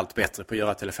blir ju allt bättre på att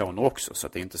göra telefoner också. Så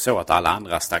att det är inte så att alla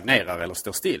andra stagnerar eller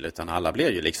står still, utan alla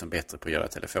blir ju liksom bättre på att göra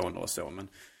telefoner och så.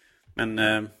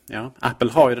 Men ja,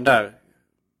 Apple har ju den där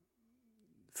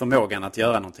förmågan att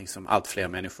göra någonting som allt fler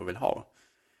människor vill ha.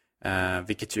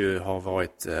 Vilket ju har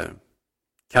varit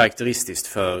karaktäristiskt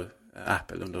för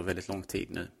Apple under väldigt lång tid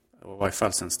nu. Och i varje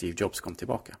fall sedan Steve Jobs kom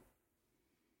tillbaka.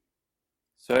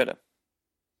 Så är det.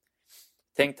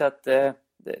 Tänkte att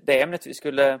det ämnet vi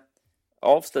skulle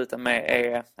avsluta med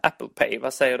är Apple Pay.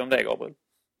 Vad säger du om det, Gabriel?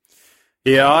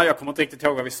 Ja, jag kommer inte riktigt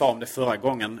ihåg vad vi sa om det förra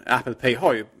gången. Apple Pay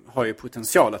har ju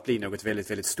potential att bli något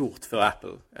väldigt, väldigt stort för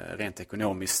Apple rent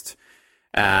ekonomiskt.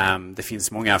 Det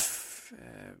finns många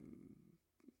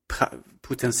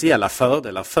potentiella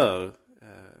fördelar för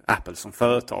Apple som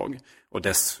företag och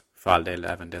för all del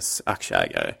även dess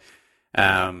aktieägare.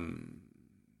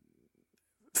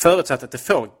 förutsatt att det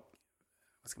får,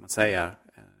 vad ska man säga,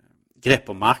 grepp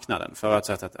om marknaden,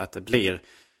 förutsatt att det blir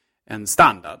en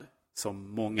standard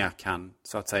som många kan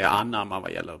så att säga anamma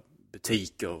vad gäller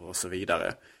butiker och så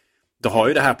vidare. Då har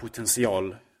ju det här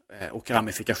potential och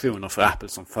ramifikationer för Apple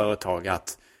som företag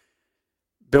att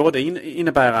både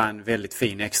innebära en väldigt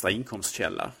fin extra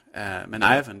inkomstkälla, men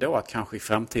även då att kanske i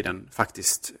framtiden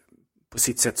faktiskt på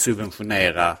sitt sätt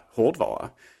subventionera hårdvara.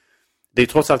 Det är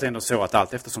trots allt ändå så att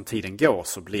allt eftersom tiden går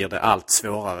så blir det allt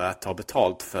svårare att ta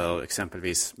betalt för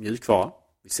exempelvis mjukvara.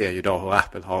 Vi ser ju idag hur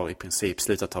Apple har i princip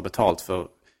slutat ta betalt för,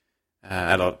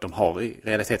 eller de har i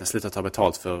realiteten slutat ta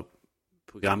betalt för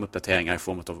programuppdateringar i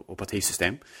form av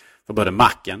operativsystem. För både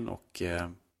Macen och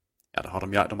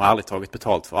de har aldrig tagit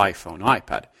betalt för iPhone och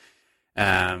iPad.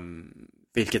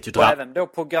 Vilket ju och även då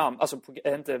program, alltså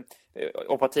inte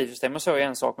operativsystem och så är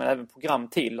en sak, men även program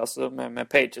till, alltså med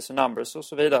pages och numbers och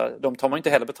så vidare, de tar man inte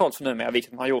heller betalt för numera,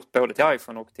 vilket man har gjort både till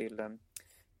iPhone och till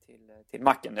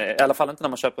Macen. I alla fall inte när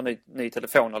man köper en ny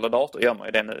telefon eller dator, gör man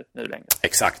ju det nu längre.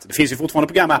 Exakt. Det finns ju fortfarande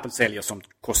program Apple säljer som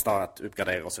kostar att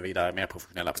uppgradera och så vidare, mer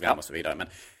professionella program och så vidare.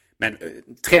 Men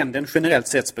trenden generellt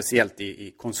sett, speciellt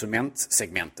i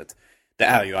konsumentsegmentet, det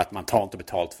är ju att man tar inte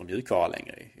betalt för mjukvara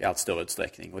längre i allt större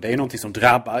utsträckning. Och det är någonting som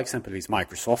drabbar exempelvis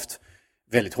Microsoft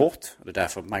väldigt hårt. Och det är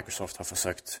därför Microsoft har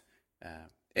försökt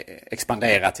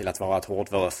expandera till att vara ett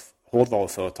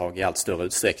hårdvaruföretag i allt större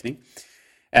utsträckning.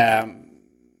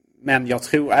 Men jag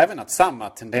tror även att samma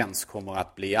tendens kommer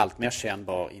att bli allt mer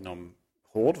kännbar inom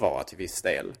hårdvara till viss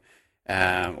del.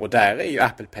 Och där är ju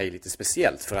Apple Pay lite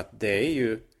speciellt, för att det är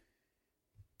ju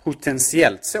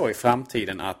potentiellt så i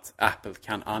framtiden att Apple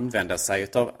kan använda sig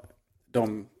av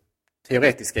de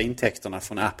teoretiska intäkterna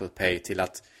från Apple Pay till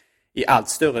att i allt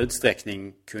större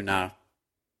utsträckning kunna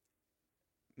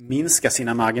minska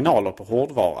sina marginaler på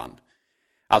hårdvaran.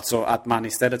 Alltså att man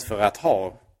istället för att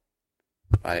ha,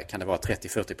 kan det vara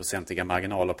 30-40%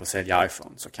 marginaler på att sälja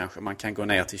iPhone, så kanske man kan gå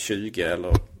ner till 20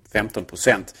 eller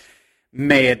 15%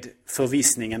 med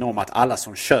förvissningen om att alla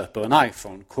som köper en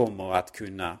iPhone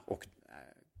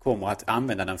kommer att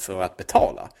använda den för att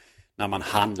betala när man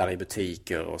handlar i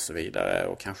butiker och så vidare,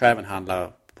 och kanske även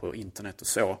handlar på internet och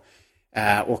så.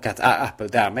 Och att Apple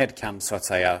därmed kan så att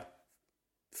säga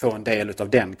få en del av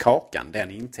den kakan,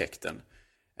 den intäkten.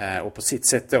 Och på sitt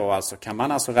sätt då alltså kan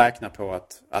man alltså räkna på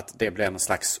att det blir en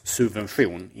slags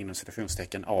subvention inom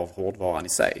citationstecken av hårdvaran i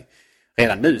sig.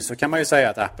 Redan nu så kan man ju säga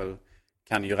att Apple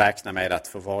kan ju räkna med att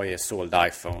för varje såld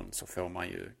iPhone så får man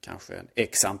ju kanske en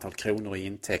x antal kronor i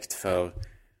intäkt för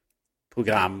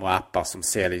program och appar som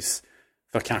säljs,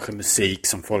 för kanske musik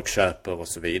som folk köper och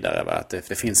så vidare. Att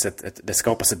det finns det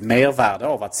skapas ett mervärde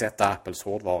av att sätta Apples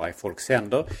hårdvara i folks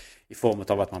händer i form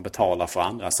av att man betalar för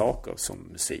andra saker som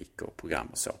musik och program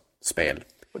och så, spel.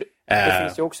 Och det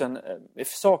finns ju också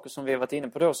saker som vi har varit inne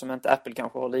på då som inte Apple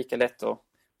kanske har lika lätt att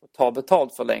ta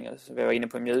betalt för längre. Så vi var inne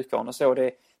på mjukvaran och så.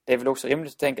 Det är väl också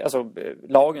rimligt att tänka, alltså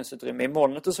lagringsutrymme i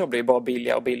molnet och så blir bara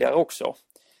billigare och billigare också.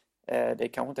 Det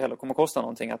kanske inte heller kommer kosta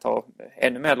någonting att ha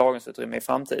ännu mer lagringsutrymme i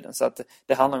framtiden. Så att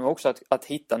det handlar ju också att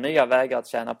hitta nya vägar att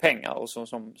tjäna pengar och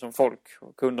som folk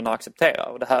och kunderna accepterar.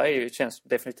 Och det här känns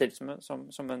definitivt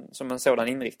som en sådan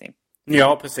inriktning.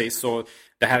 Ja, precis. Så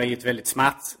det här är ju ett väldigt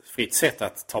smärtfritt sätt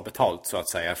att ta betalt så att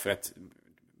säga. För att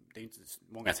det är inte,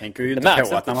 många tänker ju inte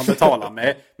på att när man betalar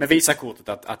med Visa-kortet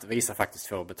att Visa faktiskt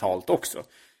får betalt också.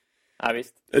 Ja,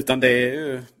 visst. Utan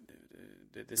det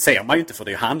ser man ju inte, för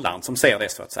det är handlaren som ser det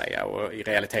så att säga. Och i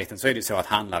realiteten så är det så att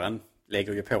handlaren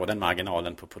lägger ju på den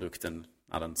marginalen på produkten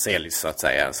när den säljs så att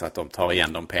säga. Så att de tar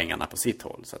igen de pengarna på sitt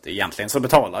håll. Så att egentligen så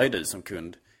betalar ju du som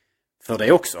kund för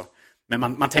det också. Men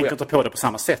man tänker inte på det på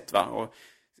samma sätt, va? Och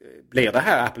blir det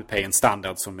här Apple Pay en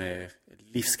standard som är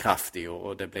livskraftig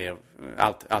och det blir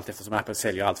allt eftersom Apple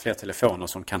säljer allt fler telefoner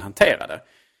som kan hantera det.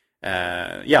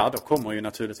 Då kommer ju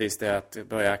naturligtvis det att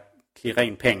börja klirra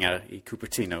in pengar i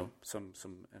Cupertino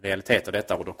som realitet av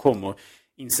detta, och då kommer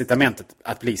incitamentet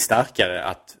att bli starkare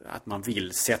att man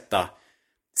vill sätta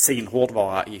sin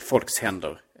hårdvara i folks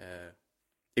händer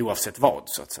oavsett vad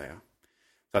så att säga.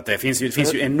 Så att det finns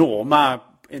ju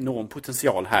enorm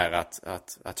potential här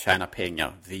att tjäna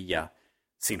pengar via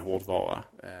sin hårdvara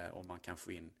om man kan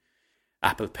få in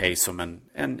Apple Pay som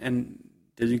en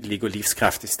duglig och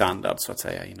livskraftig standard så att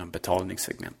säga inom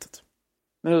betalningssegmentet.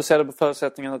 Men hur ser du på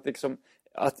förutsättningen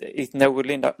att i ett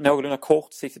någorlunda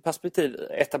kortsiktigt perspektiv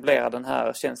etablera den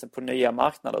här tjänsten på nya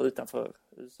marknader utanför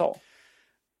USA?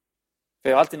 För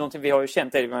det är alltid någonting vi har ju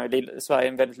känt, Sverige är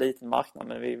en väldigt liten marknad,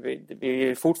 men vi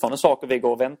är fortfarande saker vi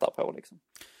går och väntar på liksom.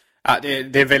 Ja, det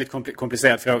är en väldigt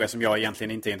komplicerad fråga som jag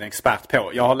egentligen inte är en expert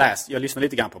på. Jag lyssnar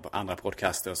lite grann på andra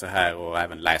podcaster och så här, och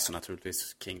även läser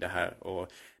naturligtvis kring det här.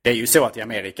 Och Det är ju så att i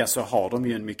Amerika så har de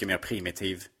ju en mycket mer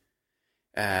primitiv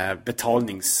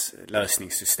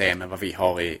betalningslösningssystem än vad vi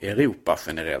har i Europa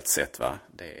generellt sett. Va?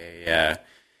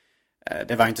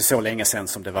 Det var inte så länge sedan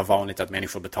som det var vanligt att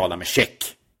människor betalar med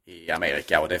check i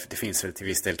Amerika. Och det finns väl till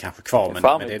viss del kanske kvar, men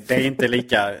det är inte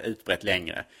lika utbrett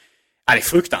längre. Ja, det är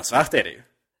fruktansvärt är det ju.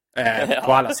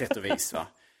 På alla sätt och vis. Va?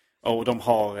 Och de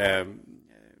har,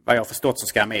 vad jag har förstått så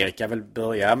ska Amerika väl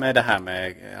börja med det här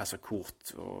med alltså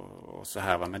kort och så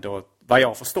här. Va? Men då, vad jag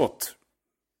har förstått,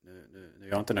 nu är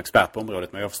jag inte en expert på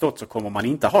området, men jag har förstått så kommer man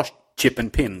inte ha chip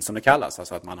and pin som det kallas.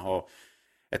 Alltså att man har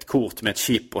ett kort med ett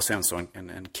chip och sen så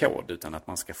en kod, utan att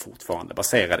man ska fortfarande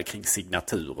basera det kring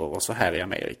signaturer och så här i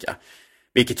Amerika.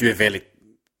 Vilket ju är väldigt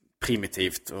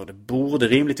primitivt och det borde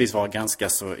rimligtvis vara ganska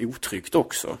så otryggt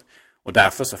också. Och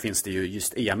därför så finns det ju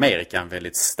just i Amerika en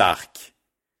väldigt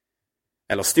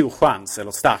stor chans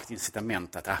eller starkt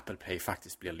incitament att Apple Pay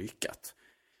faktiskt blir lyckat.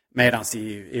 Medan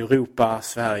i Europa,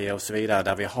 Sverige och så vidare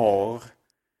där vi har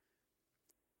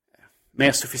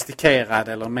mer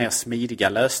sofistikerade eller mer smidiga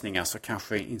lösningar så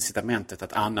kanske incitamentet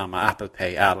att anamma Apple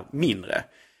Pay är mindre.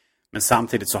 Men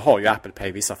samtidigt så har ju Apple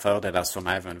Pay vissa fördelar som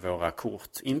även våra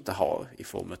kort inte har i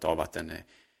form av att den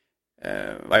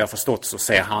vad jag förstått så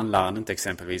ser handlaren inte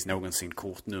exempelvis någonsin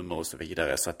kortnummer och så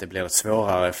vidare, så att det blir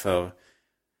svårare för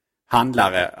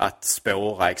handlare att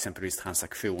spåra exempelvis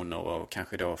transaktioner och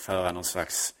kanske då föra någon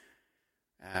slags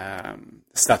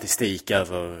statistik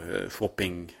över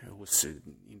shopping hos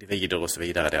individer och så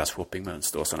vidare, deras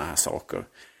shoppingmönster och sådana här saker.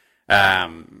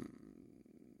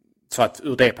 Så att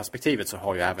ur det perspektivet så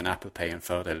har ju även Apple Pay en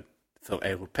fördel för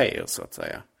europeer så att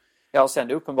säga. Ja, och sen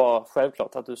det är uppenbart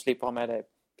självklart att du slipper ha med dig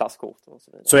plastkort och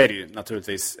så vidare. Så är det ju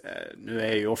naturligtvis. Nu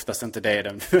är ju oftast inte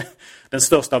det den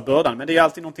största bördan, men det är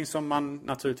alltid någonting som man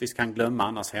naturligtvis kan glömma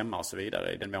annars hemma och så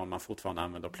vidare i den mån man fortfarande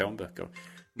använder plånböcker.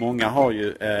 Många har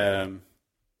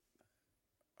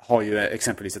ju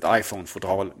exempelvis ett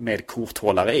iPhone-fodral med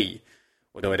korthållare i.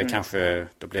 Och då är det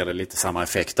då blir det lite samma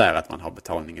effekt där att man har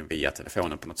betalningen via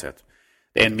telefonen på något sätt.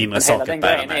 Det är en mindre sak att bära med.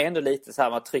 Hela den grejen är ändå lite så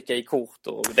här att trycka i kort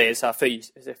och det är så här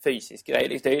fysisk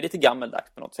grej. Det är ju lite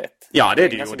gammeldags på något sätt. Ja, det är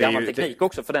det ju. Det är gammal teknik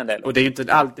också för den delen. Och det är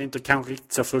ju inte kanske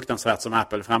riktigt så fruktansvärt som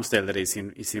Apple framställde det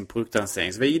i sin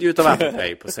produktlanseringsvideo utav Apple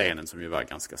Pay på scenen som ju var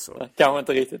ganska så. Kanske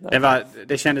inte riktigt.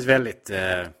 Det kändes väldigt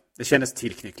det kändes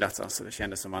tillknycklat alltså. Det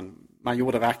kändes som man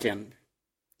gjorde verkligen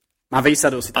man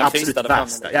visade ur sitt absolut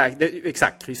värsta. Ja,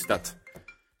 exakt, krystat.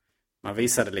 Man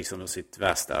visade liksom ur sitt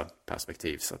värsta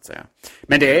perspektiv så att säga.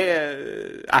 Men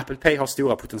Apple Pay har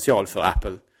stora potential för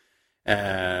Apple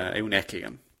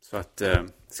onekligen. Så att det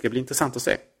ska bli intressant att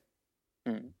se.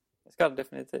 Det ska det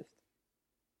definitivt.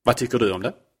 Vad tycker du om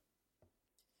det?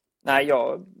 Nej,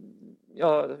 jag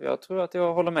tror att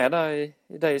jag håller med där i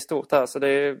det i stort här. Så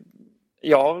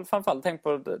jag har framförallt tänkt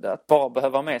på att bara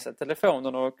behöva med sig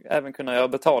telefonen och även kunna göra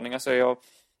betalningar. Så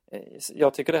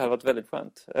jag tycker det har varit väldigt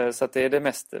skönt. Så att det är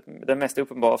den mest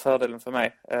uppenbara fördelen för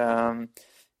mig.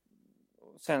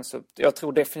 Sen så, jag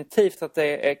tror definitivt att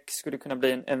det skulle kunna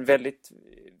bli en väldigt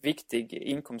viktig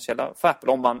inkomstkälla för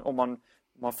Apple om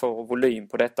man får volym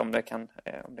på detta, om det kan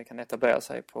etablera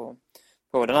sig på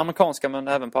den amerikanska men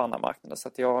även på andra marknader. Så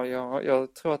att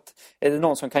jag tror att är det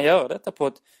någon som kan göra detta på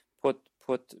ett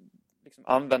liksom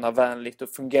användarvänligt och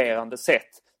fungerande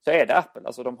sätt så är det Apple.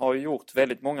 Alltså de har ju gjort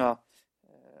väldigt många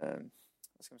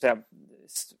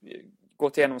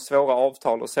gått igenom svåra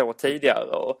avtal och så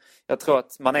tidigare, och jag tror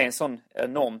att man är en sån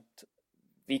enormt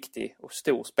viktig och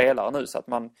stor spelare nu så att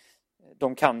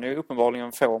de kan ju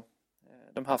uppenbarligen få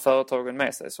de här företagen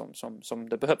med sig som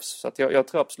det behövs. Så att jag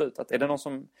tror absolut att är det någon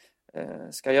som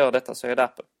ska göra detta så är det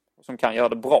Apple som kan göra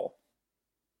det bra.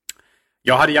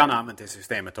 Jag hade gärna använt det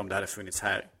systemet om det hade funnits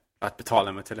här. Att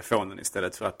betala med telefonen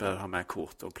istället för att behöva ha med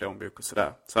kort och plånbok och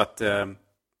sådär. Så att,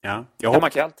 ja.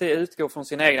 Man kan alltid utgå från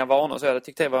sina egna vanor. Så jag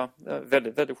tyckte det var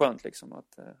väldigt, väldigt skönt liksom,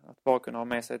 att bara kunna ha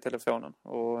med sig telefonen.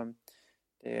 Och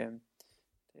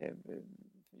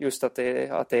just att det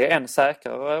är än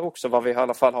säkrare också vad vi i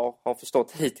alla fall har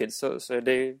förstått hittills. Så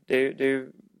det är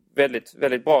ju väldigt,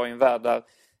 väldigt bra i en värld där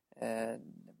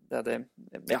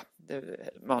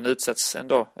många utsätts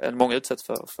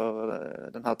för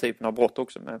den här typen av brott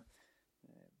också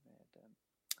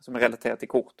som är relaterat till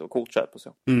kort och kortköp och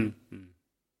så.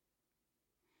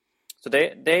 Så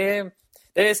det är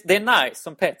nice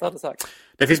som Peter hade sagt.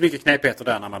 Det finns mycket knepigheter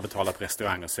där när man betalar på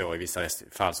restaurang och så. I vissa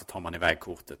fall så tar man iväg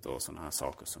kortet och sådana här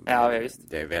saker som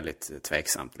det är väldigt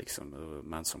tveksamt liksom ur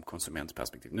man som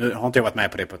konsumentperspektiv. Nu har inte jag varit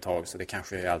med på det på ett tag så det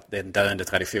kanske är en döende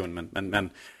tradition men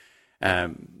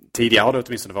tidigare har det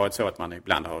åtminstone varit så att man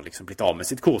ibland har liksom blivit av med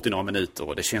sitt kort i några minuter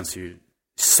och det känns ju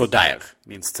sådär,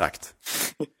 minst sagt.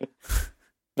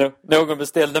 Någon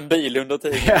beställde en bil under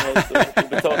tiden och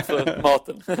betalt för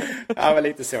maten. Ja, men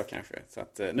lite så kanske. Så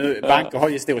att, nu, banker har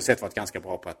ju historiskt sett varit ganska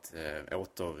bra på att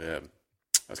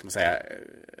vad ska man säga,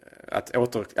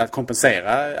 att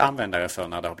kompensera användare för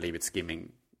när det har blivit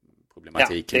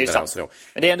skimming-problematik. Det är sant. Så.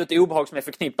 Men det är ändå ett obehag som är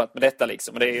förknippat med detta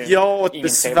liksom. Och det är ja, och ett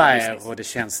besvär och det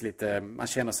känns lite, man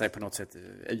känner sig på något sätt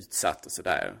utsatt och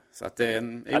sådär. Så att det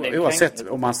är oavsett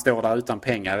om man står där utan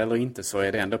pengar eller inte så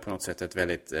är det ändå på något sätt ett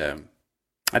väldigt,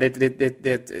 det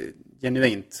är ett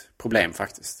genuint problem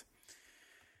faktiskt.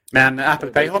 Men Apple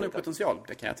Pay har nu potential,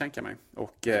 det kan jag tänka mig.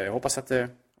 Och jag hoppas att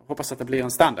det blir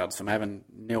en standard som även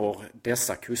når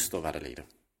dessa kuster vad det lider.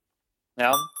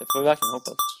 Ja, det får vi verkligen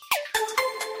hoppas.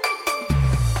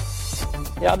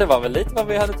 Ja, det var väl lite vad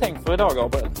vi hade tänkt för idag,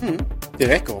 Gabriel. Det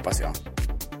räcker, hoppas jag.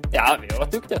 Ja, vi har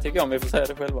varit duktiga tycker jag, om vi får säga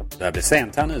det själva. Det blir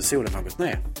sent här nu, solen har gått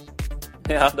ner.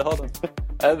 Ja, det har den.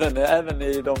 Även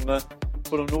i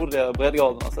på de nordliga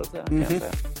breddgraderna, så att säga. Kan jag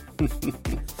säga.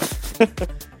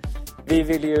 Vi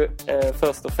vill ju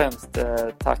först och främst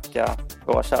tacka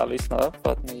våra kära lyssnare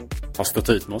för att ni har stått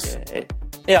ut med oss.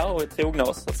 Och är trogna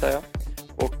oss, så att säga.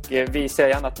 Och vi ser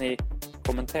gärna att ni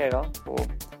kommenterar på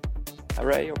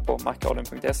Array och på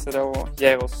macradion.se då, och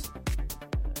ger oss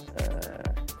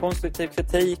konstruktiv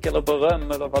kritik eller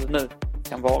beröm eller vad det nu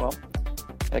kan vara.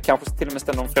 Kanske till och med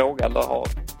ställa någon fråga eller ha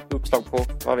uppslag på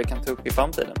vad vi kan ta upp i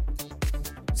framtiden.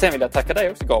 Sen vill jag tacka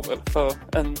dig också, Gabriel, för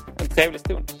en trevlig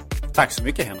stund. Tack så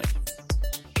mycket, Henrik.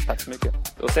 Tack så mycket.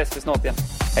 Då ses vi snart igen.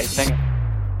 Hej så länge.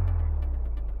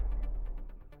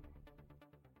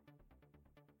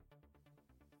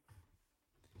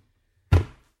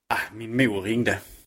 Min mor ringde.